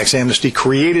Get Tax Amnesty,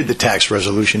 created the tax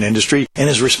resolution industry and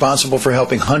is responsible for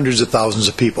helping hundreds of thousands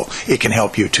of people. It can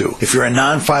help you too. If you're a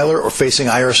non-filer or facing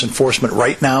IRS enforcement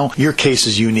right now, your case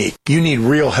is unique. You need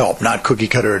real help, not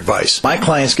cookie-cutter advice. My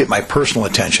clients get my personal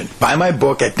attention. Buy my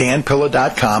book at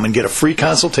danpilla.com and get a free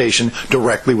consultation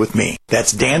directly with me.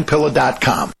 That's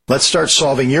danpilla.com. Let's start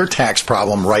solving your tax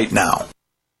problem right now.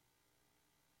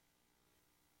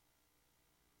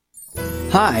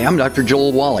 Hi, I'm Dr.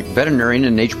 Joel Wallach, veterinarian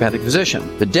and naturopathic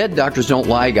physician. The Dead Doctors Don't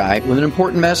Lie guy with an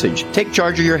important message. Take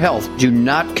charge of your health. Do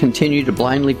not continue to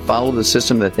blindly follow the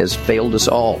system that has failed us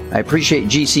all. I appreciate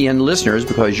GCN listeners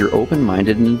because you're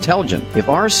open-minded and intelligent. If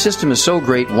our system is so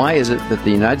great, why is it that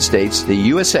the United States, the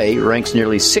USA, ranks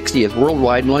nearly 60th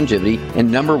worldwide in longevity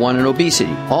and number 1 in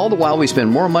obesity? All the while we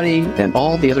spend more money than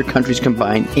all the other countries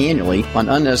combined annually on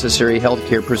unnecessary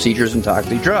healthcare procedures and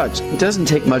toxic drugs. It doesn't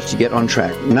take much to get on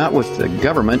track, not with the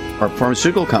government or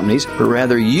pharmaceutical companies, but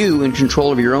rather you in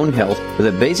control of your own health with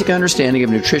a basic understanding of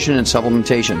nutrition and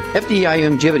supplementation. FDI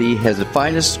Longevity has the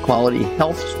finest quality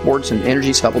health, sports, and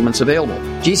energy supplements available.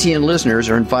 GCN listeners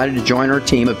are invited to join our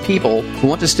team of people who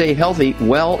want to stay healthy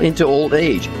well into old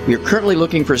age. We are currently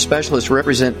looking for specialists to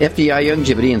represent FDI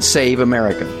Longevity and Save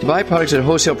America. To buy products at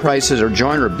wholesale prices or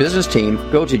join our business team,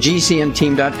 go to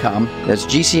GCNteam.com. That's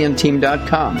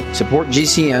GCNteam.com. Support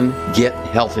GCN. Get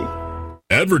healthy.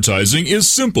 Advertising is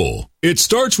simple. It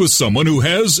starts with someone who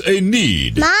has a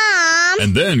need. Mom!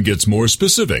 And then gets more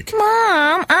specific.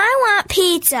 Mom, I want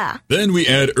pizza. Then we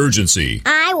add urgency.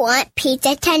 I want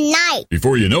pizza tonight.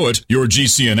 Before you know it, your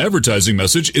GCN advertising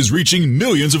message is reaching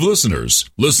millions of listeners.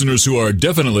 Listeners who are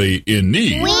definitely in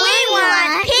need. We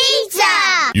want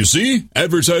pizza! You see,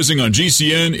 advertising on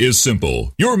GCN is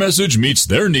simple. Your message meets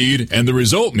their need, and the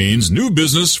result means new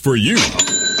business for you.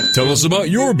 Tell us about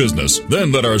your business.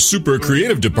 Then let our super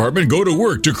creative department go to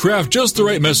work to craft just the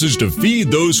right message to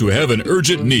feed those who have an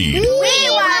urgent need. We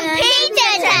want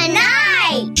pizza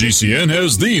tonight! GCN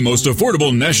has the most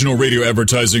affordable national radio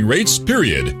advertising rates,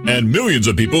 period. And millions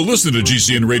of people listen to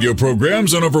GCN radio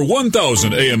programs on over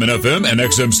 1,000 AM and FM and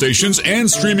XM stations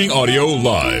and streaming audio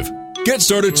live. Get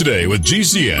started today with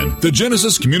GCN, the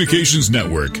Genesis Communications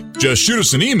Network. Just shoot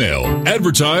us an email,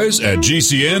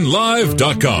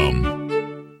 advertise@gcnlive.com.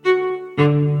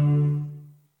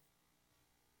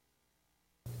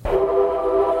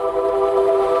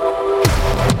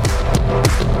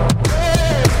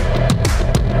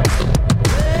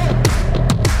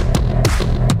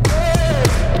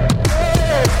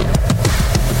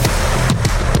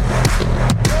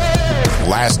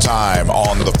 Last time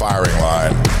on the firing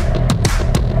line,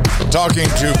 talking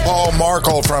to Paul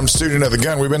Markle from Student of the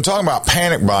Gun. We've been talking about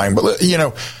panic buying, but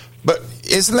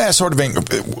isn't that sort of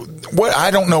what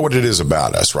I don't know what it is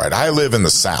about us, right? I live in the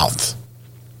South,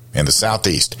 in the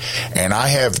Southeast, and I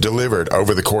have delivered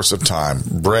over the course of time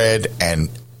bread and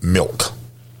milk.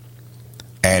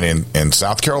 And in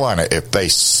South Carolina, if they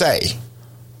say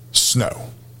snow,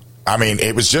 I mean,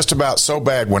 it was just about so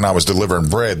bad when I was delivering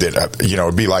bread that,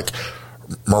 it'd be like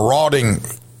marauding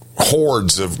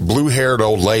hordes of blue-haired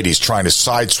old ladies trying to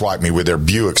sideswipe me with their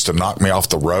Buicks to knock me off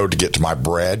the road to get to my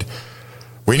bread.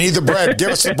 We need the bread. Give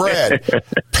us the bread.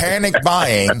 Panic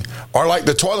buying, or like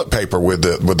the toilet paper with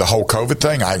the whole COVID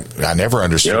thing. I never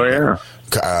understood. Oh yeah,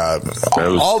 that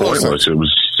was pointless. It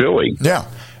was silly. Yeah.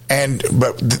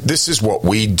 But this is what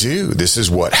we do. This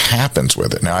is what happens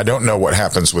with it. Now, I don't know what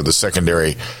happens with the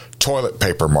secondary toilet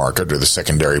paper market or the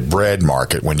secondary bread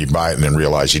market when you buy it and then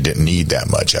realize you didn't need that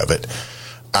much of it.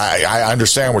 I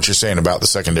understand what you're saying about the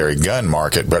secondary gun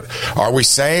market, but are we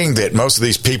saying that most of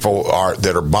these people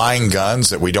that are buying guns,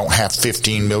 that we don't have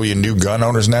 15 million new gun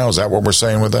owners now? Is that what we're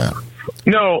saying with that?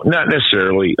 No, not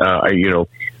necessarily.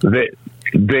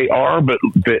 They are, but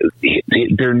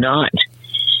they're not.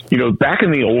 Back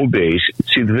in the old days,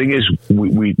 see, the thing is,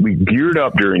 we geared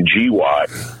up during GWAT,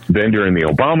 then during the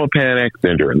Obama panic,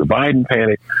 then during the Biden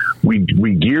panic. We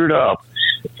geared up,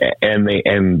 and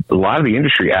a lot of the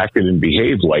industry acted and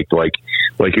behaved like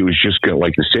it was just going,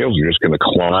 like the sales are just going to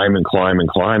climb and climb and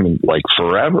climb and like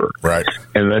forever. Right.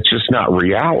 And that's just not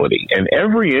reality. And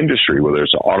every industry, whether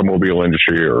it's the automobile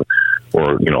industry or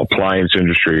appliance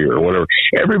industry or whatever,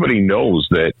 everybody knows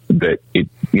that it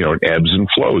ebbs and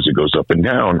flows. It goes up and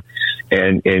down.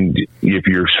 And if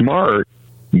you're smart,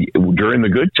 during the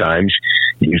good times,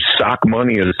 you sock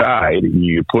money aside,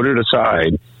 you put it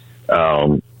aside,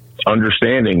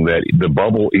 understanding that the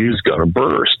bubble is going to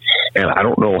burst. And I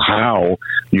don't know how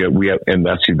we have, and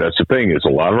that's the thing, is a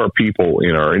lot of our people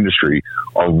in our industry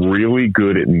are really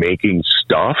good at making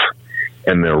stuff,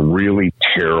 and they're really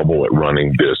terrible at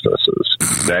running businesses.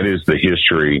 That is the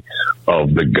history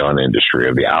of the gun industry,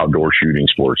 of the outdoor shooting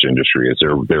sports industry. Is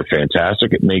they're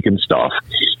fantastic at making stuff,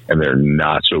 and they're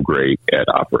not so great at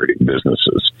operating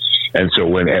businesses. And so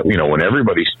when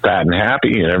everybody's fat and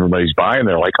happy and everybody's buying,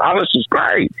 they're like, "Oh, this is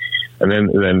great." And then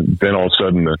all of a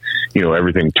sudden,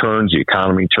 everything turns, the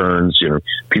economy turns,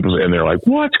 people, and they're like,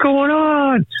 "What's going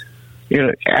on?"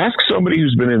 Ask somebody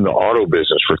who's been in the auto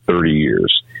business for 30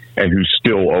 years and who's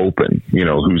still open,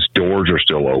 whose doors are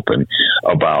still open,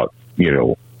 about,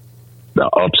 the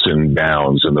ups and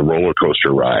downs and the roller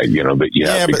coaster ride, that you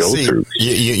have to go through.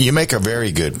 You make a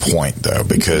very good point, though,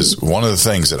 because one of the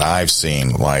things that I've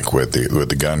seen, like with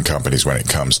the gun companies when it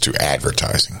comes to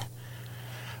advertising,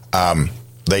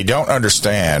 they don't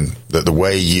understand that the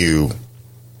way you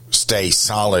stay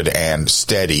solid and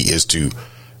steady is to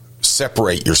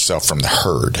separate yourself from the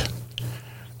herd.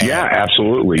 Yeah,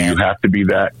 absolutely. You have to be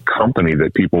that company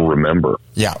that people remember.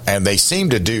 Yeah, and they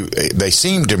seem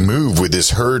to move with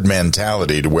this herd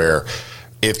mentality to where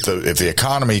if the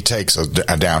economy takes a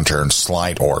downturn,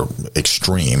 slight or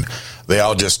extreme, they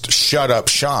all just shut up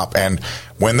shop. And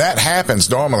when that happens,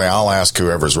 normally I'll ask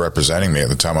whoever's representing me at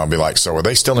the time, I'll be like, so are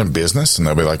they still in business? And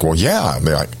they'll be like, well, yeah. I'll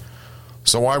be like,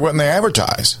 so why wouldn't they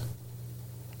advertise?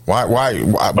 Why do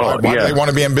they want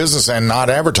to be in business and not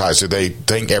advertise? Do they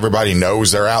think everybody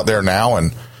knows they're out there now?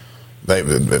 And some of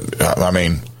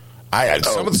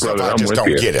the stuff I just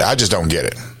don't get it. I just don't get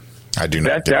it. I do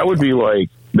not. That would be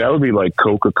like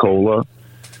Coca-Cola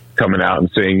coming out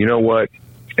and saying, you know what?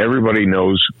 Everybody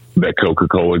knows that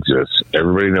Coca-Cola exists.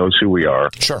 Everybody knows who we are.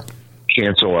 Sure.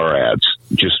 Cancel our ads.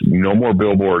 Just no more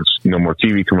billboards, no more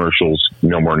TV commercials,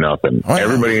 no more nothing. Oh, yeah.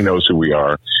 Everybody knows who we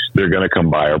are. They're going to come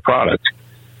buy our product.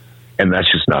 And that's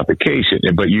just not the case.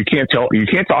 But you can't talk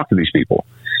to these people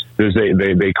because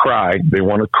they cry. They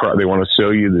want to cry. They want to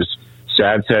sell you this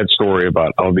sad story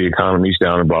about, oh, the economy's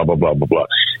down and blah, blah, blah, blah, blah.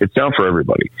 It's down for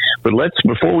everybody. But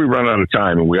before we run out of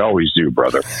time, and we always do,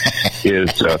 brother,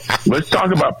 let's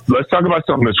talk about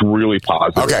something that's really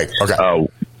positive. Okay.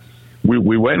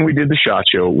 We went and we did the SHOT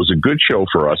Show. It was a good show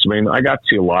for us. I mean, I got to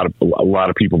see a lot of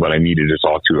people that I needed to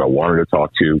talk to. I wanted to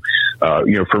talk to.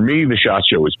 For me, the SHOT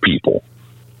Show is people.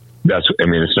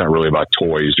 It's not really about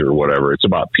toys or whatever. It's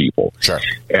about people. Sure.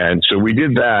 And so we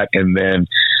did that, and then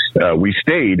we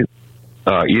stayed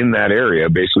in that area.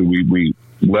 Basically, we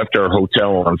left our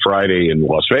hotel on Friday in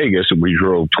Las Vegas, and we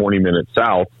drove 20 minutes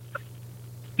south,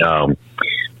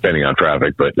 depending on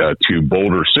traffic, but to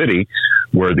Boulder City,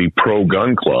 where the Pro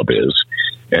Gun Club is.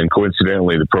 And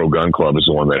coincidentally, the Pro Gun Club is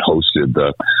the one that hosted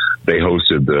the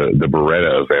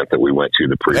Beretta event that we went to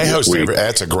the previous week.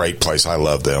 That's a great place. I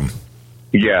love them.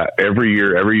 Yeah, every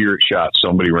year at SHOT,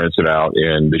 somebody rents it out,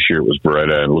 and this year it was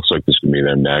Beretta, and it looks like this can be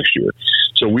them next year.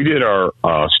 So we did our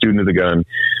Student of the Gun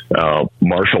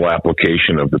martial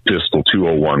application of the Pistol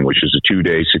 201, which is a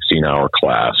 2-day, 16-hour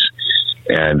class.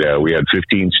 And we had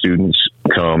 15 students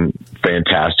come,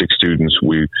 fantastic students.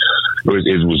 It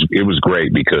was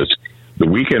great because the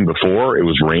weekend before, it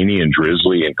was rainy and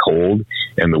drizzly and cold.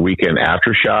 And the weekend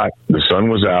after SHOT, the sun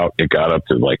was out. It got up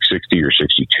to like 60 or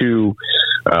 62.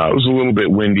 It was a little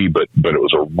bit windy, but it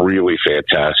was a really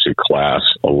fantastic class.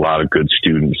 A lot of good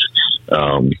students.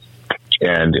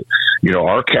 And,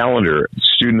 our calendar,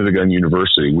 Student of the Gun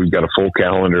University, we've got a full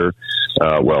calendar.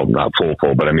 Well, not full,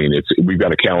 but we've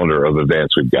got a calendar of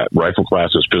events. We've got rifle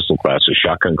classes, pistol classes,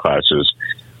 shotgun classes.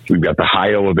 We've got the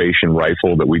high elevation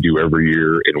rifle that we do every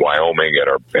year in Wyoming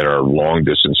at our long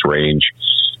distance range.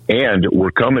 And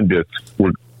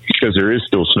because there is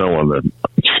still snow on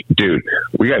dude,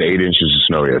 we got 8 inches of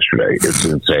snow yesterday. It's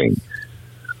insane.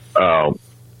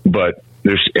 But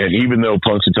and even though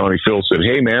Punxsutawney Phil said,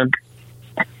 hey man,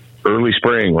 early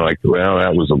spring, we're like, well,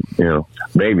 that was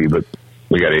maybe, but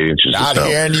we got 8 inches of snow. Not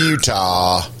here in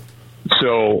Utah.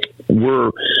 So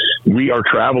we are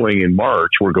traveling in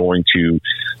March. We're going to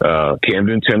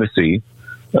Camden, Tennessee,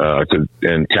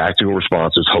 and Tactical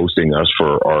Response is hosting us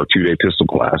for our 2-day pistol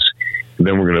class. And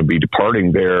then we're going to be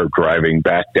departing there, driving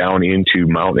back down into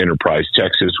Mount Enterprise,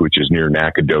 Texas, which is near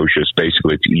Nacogdoches.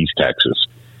 Basically, it's East Texas.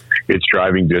 It's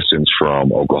driving distance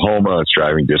from Oklahoma. It's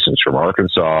driving distance from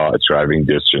Arkansas. It's driving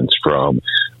distance from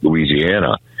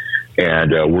Louisiana.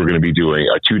 And we're going to be doing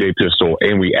a 2-day pistol,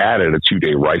 and we added a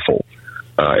 2-day rifle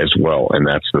as well. And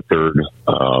that's the third,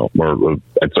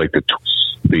 it's like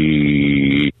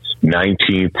the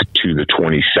 19th to the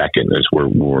 22nd is where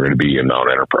we're going to be in Mount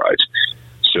Enterprise.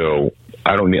 So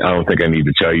I don't think I need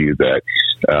to tell you that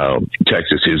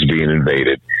Texas is being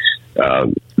invaded.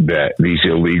 That these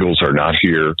illegals are not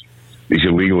here. These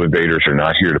illegal invaders are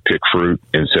not here to pick fruit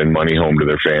and send money home to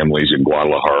their families in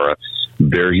Guadalajara.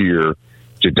 They're here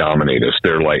to dominate us.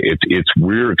 They're like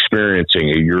we're experiencing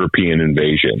a European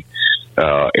invasion,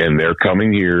 and they're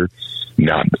coming here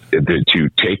not to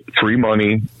take free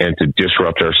money and to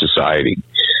disrupt our society.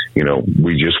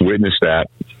 We just witnessed that,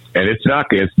 and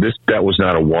that was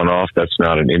not a one-off. That's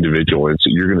not an individual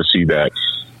incident. You're going to see that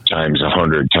times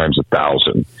 100, times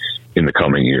 1,000 in the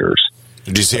coming years.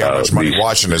 Did you see how much money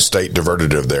Washington State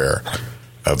diverted of their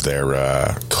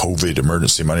COVID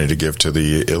emergency money to give to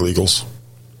the illegals?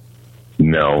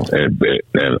 No, and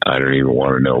I don't even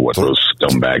want to know what those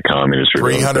scumbag communists are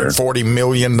doing. $340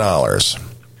 million.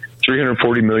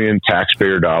 $340 million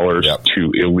taxpayer dollars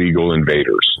to illegal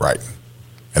invaders. Right,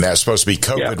 and that's supposed to be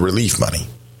COVID relief money.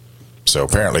 So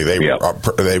apparently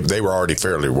they were already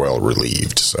fairly well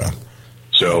relieved. So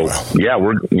we're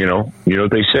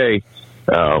what they say.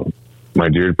 My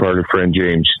dear departed friend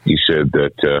James, he said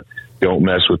that don't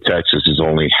mess with Texas is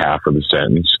only half of the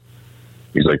sentence.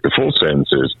 He's like, the full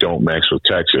sentence is don't mess with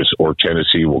Texas or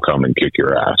Tennessee will come and kick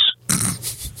your ass.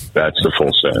 That's the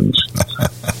full sentence.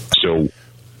 So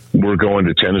we're going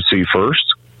to Tennessee first,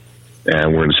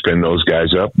 and we're going to spin those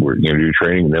guys up. We're going to do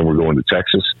training, and then we're going to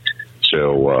Texas.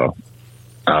 So,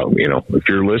 if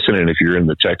you're listening, if you're in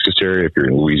the Texas area, if you're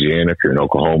in Louisiana, if you're in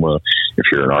Oklahoma, if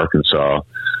you're in Arkansas,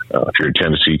 if you're in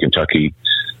Tennessee, Kentucky,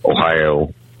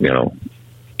 Ohio,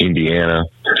 Indiana,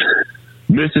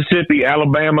 Mississippi,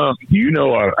 Alabama, you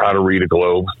know how to read a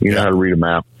globe. You know how to read a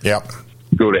map. Yep.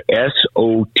 Go to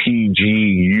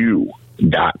SOTGU.com.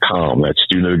 That's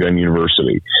Student of the Gun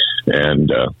University. And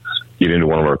get into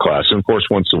one of our classes. And, of course,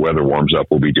 once the weather warms up,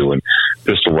 we'll be doing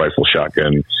pistol, rifle,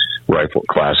 shotgun, rifle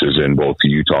classes in both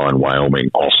Utah and Wyoming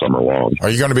all summer long. Are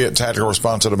you going to be at Tactical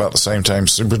Response at about the same time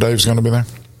Super Dave's going to be there?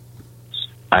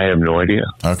 I have no idea.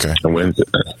 Okay. When's it?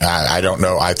 I don't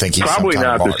know. I think he's probably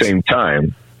not the same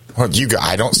time. Well,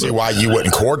 I don't see why you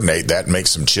wouldn't coordinate that and make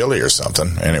some chili or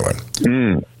something. Anyway.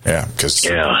 Yeah, because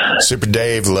Super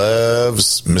Dave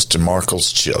loves Mr.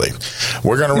 Markle's chili.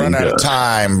 We're going to run out of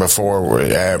time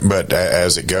but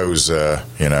as it goes,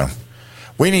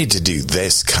 we need to do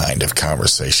this kind of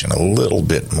conversation a little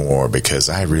bit more because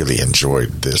I really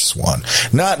enjoyed this one.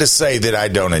 Not to say that I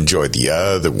don't enjoy the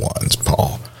other ones,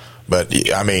 Paul, but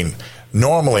I mean,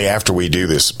 normally after we do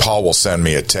this, Paul will send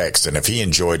me a text, and if he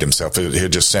enjoyed himself, he'll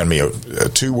just send me a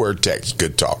 2-word text,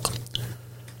 good talk.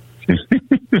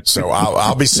 So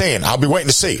I'll be waiting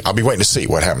to see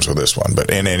what happens with this one. But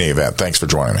in any event, thanks for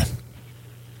joining me.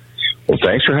 Well,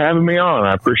 thanks for having me on.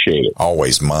 I appreciate it.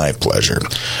 Always my pleasure.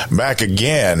 Back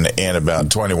again in about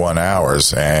 21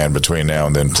 hours. And between now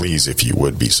and then, please, if you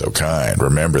would be so kind,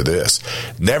 remember this.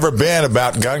 Never been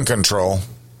about gun control.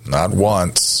 Not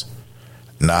once.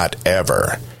 Not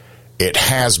ever. It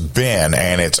has been,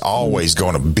 and it's always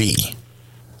going to be,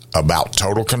 about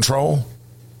total control.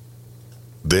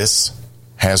 This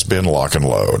has been Lock and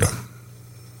Load.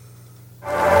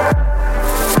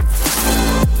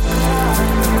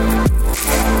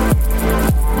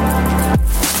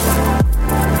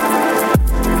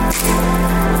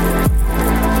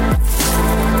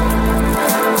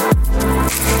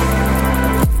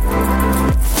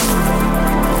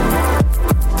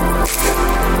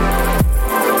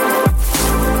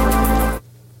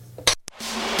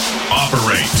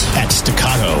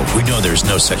 There's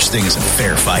no such thing as a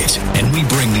fair fight, and we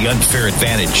bring the unfair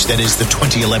advantage that is the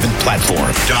 2011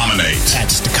 platform. Dominate. At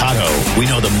Staccato,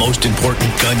 we know the most important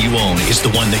gun you own is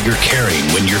the one that you're carrying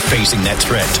when you're facing that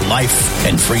threat to life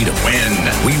and freedom. Win.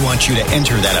 We want you to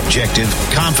enter that objective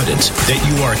confident that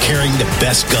you are carrying the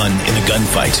best gun in the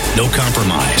gunfight. No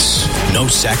compromise, no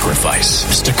sacrifice.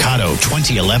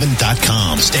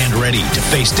 Staccato2011.com. Stand ready to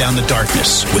face down the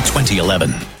darkness with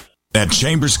 2011. At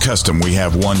Chambers Custom, we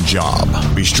have one job.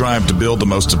 We strive to build the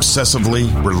most obsessively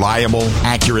reliable,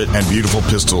 accurate, and beautiful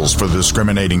pistols for the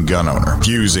discriminating gun owner.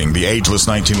 Fusing the ageless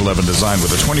 1911 design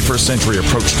with a 21st century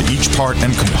approach to each part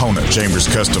and component, Chambers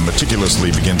Custom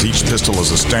meticulously begins each pistol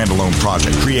as a standalone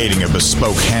project, creating a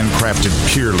bespoke, handcrafted,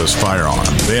 peerless firearm.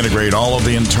 They integrate all of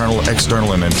the internal,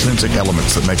 external, and intrinsic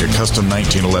elements that make a custom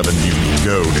 1911 unique.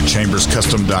 Go to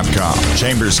chamberscustom.com.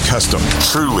 Chambers Custom,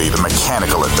 truly the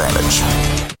mechanical advantage.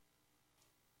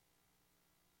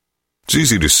 It's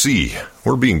easy to see.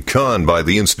 We're being conned by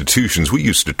the institutions we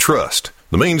used to trust.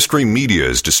 The mainstream media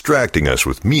is distracting us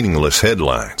with meaningless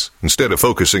headlines, instead of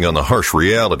focusing on the harsh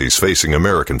realities facing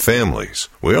American families.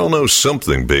 We all know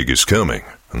something big is coming,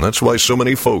 and that's why so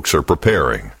many folks are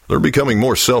preparing. They're becoming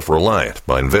more self-reliant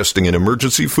by investing in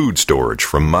emergency food storage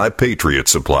from My Patriot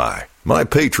Supply. My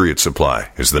Patriot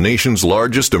Supply is the nation's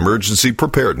largest emergency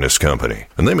preparedness company,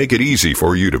 and they make it easy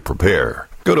for you to prepare.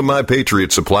 Go to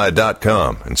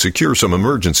MyPatriotSupply.com and secure some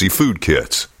emergency food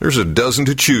kits. There's a dozen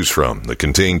to choose from that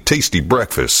contain tasty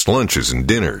breakfasts, lunches, and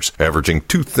dinners, averaging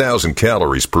 2,000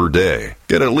 calories per day.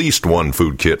 Get at least one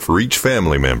food kit for each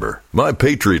family member. My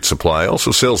Patriot Supply also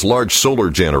sells large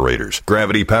solar generators,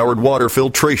 gravity-powered water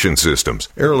filtration systems,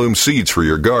 heirloom seeds for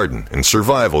your garden, and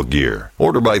survival gear.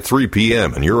 Order by 3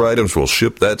 p.m. and your items will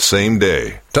ship that same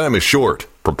day. Time is short.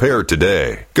 Prepare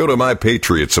today. Go to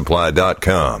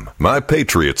MyPatriotSupply.com.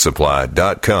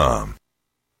 MyPatriotSupply.com.